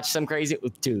going to watch some crazy,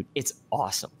 dude, it's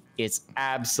awesome. It's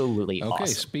absolutely okay, awesome.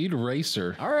 Speed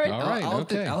Racer. All right,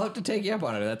 okay. I'll have to take you up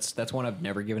on it. That's one I've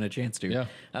never given a chance to. Yeah.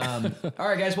 All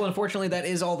right, guys. Well, unfortunately, that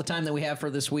is all the time that we have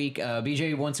for this week.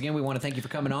 BJ, once again, we want to thank you for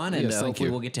coming on, and Yes, thank hopefully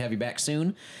you. we'll get to have you back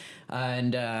soon.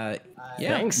 Yeah,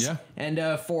 Thanks. Yeah.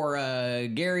 And for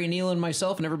Gary, Neil, and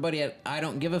myself, and everybody at I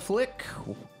Don't Give a Flick,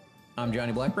 I'm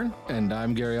Johnny Blackburn. And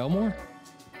I'm Gary Elmore.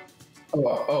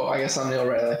 Oh, I guess I'm Neil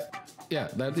Riley. Yeah,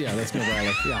 that's Neil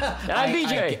Riley. Yeah. And I'm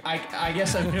BJ. I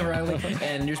guess I'm Neil Riley,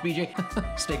 and here's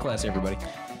BJ. Stay classy, everybody.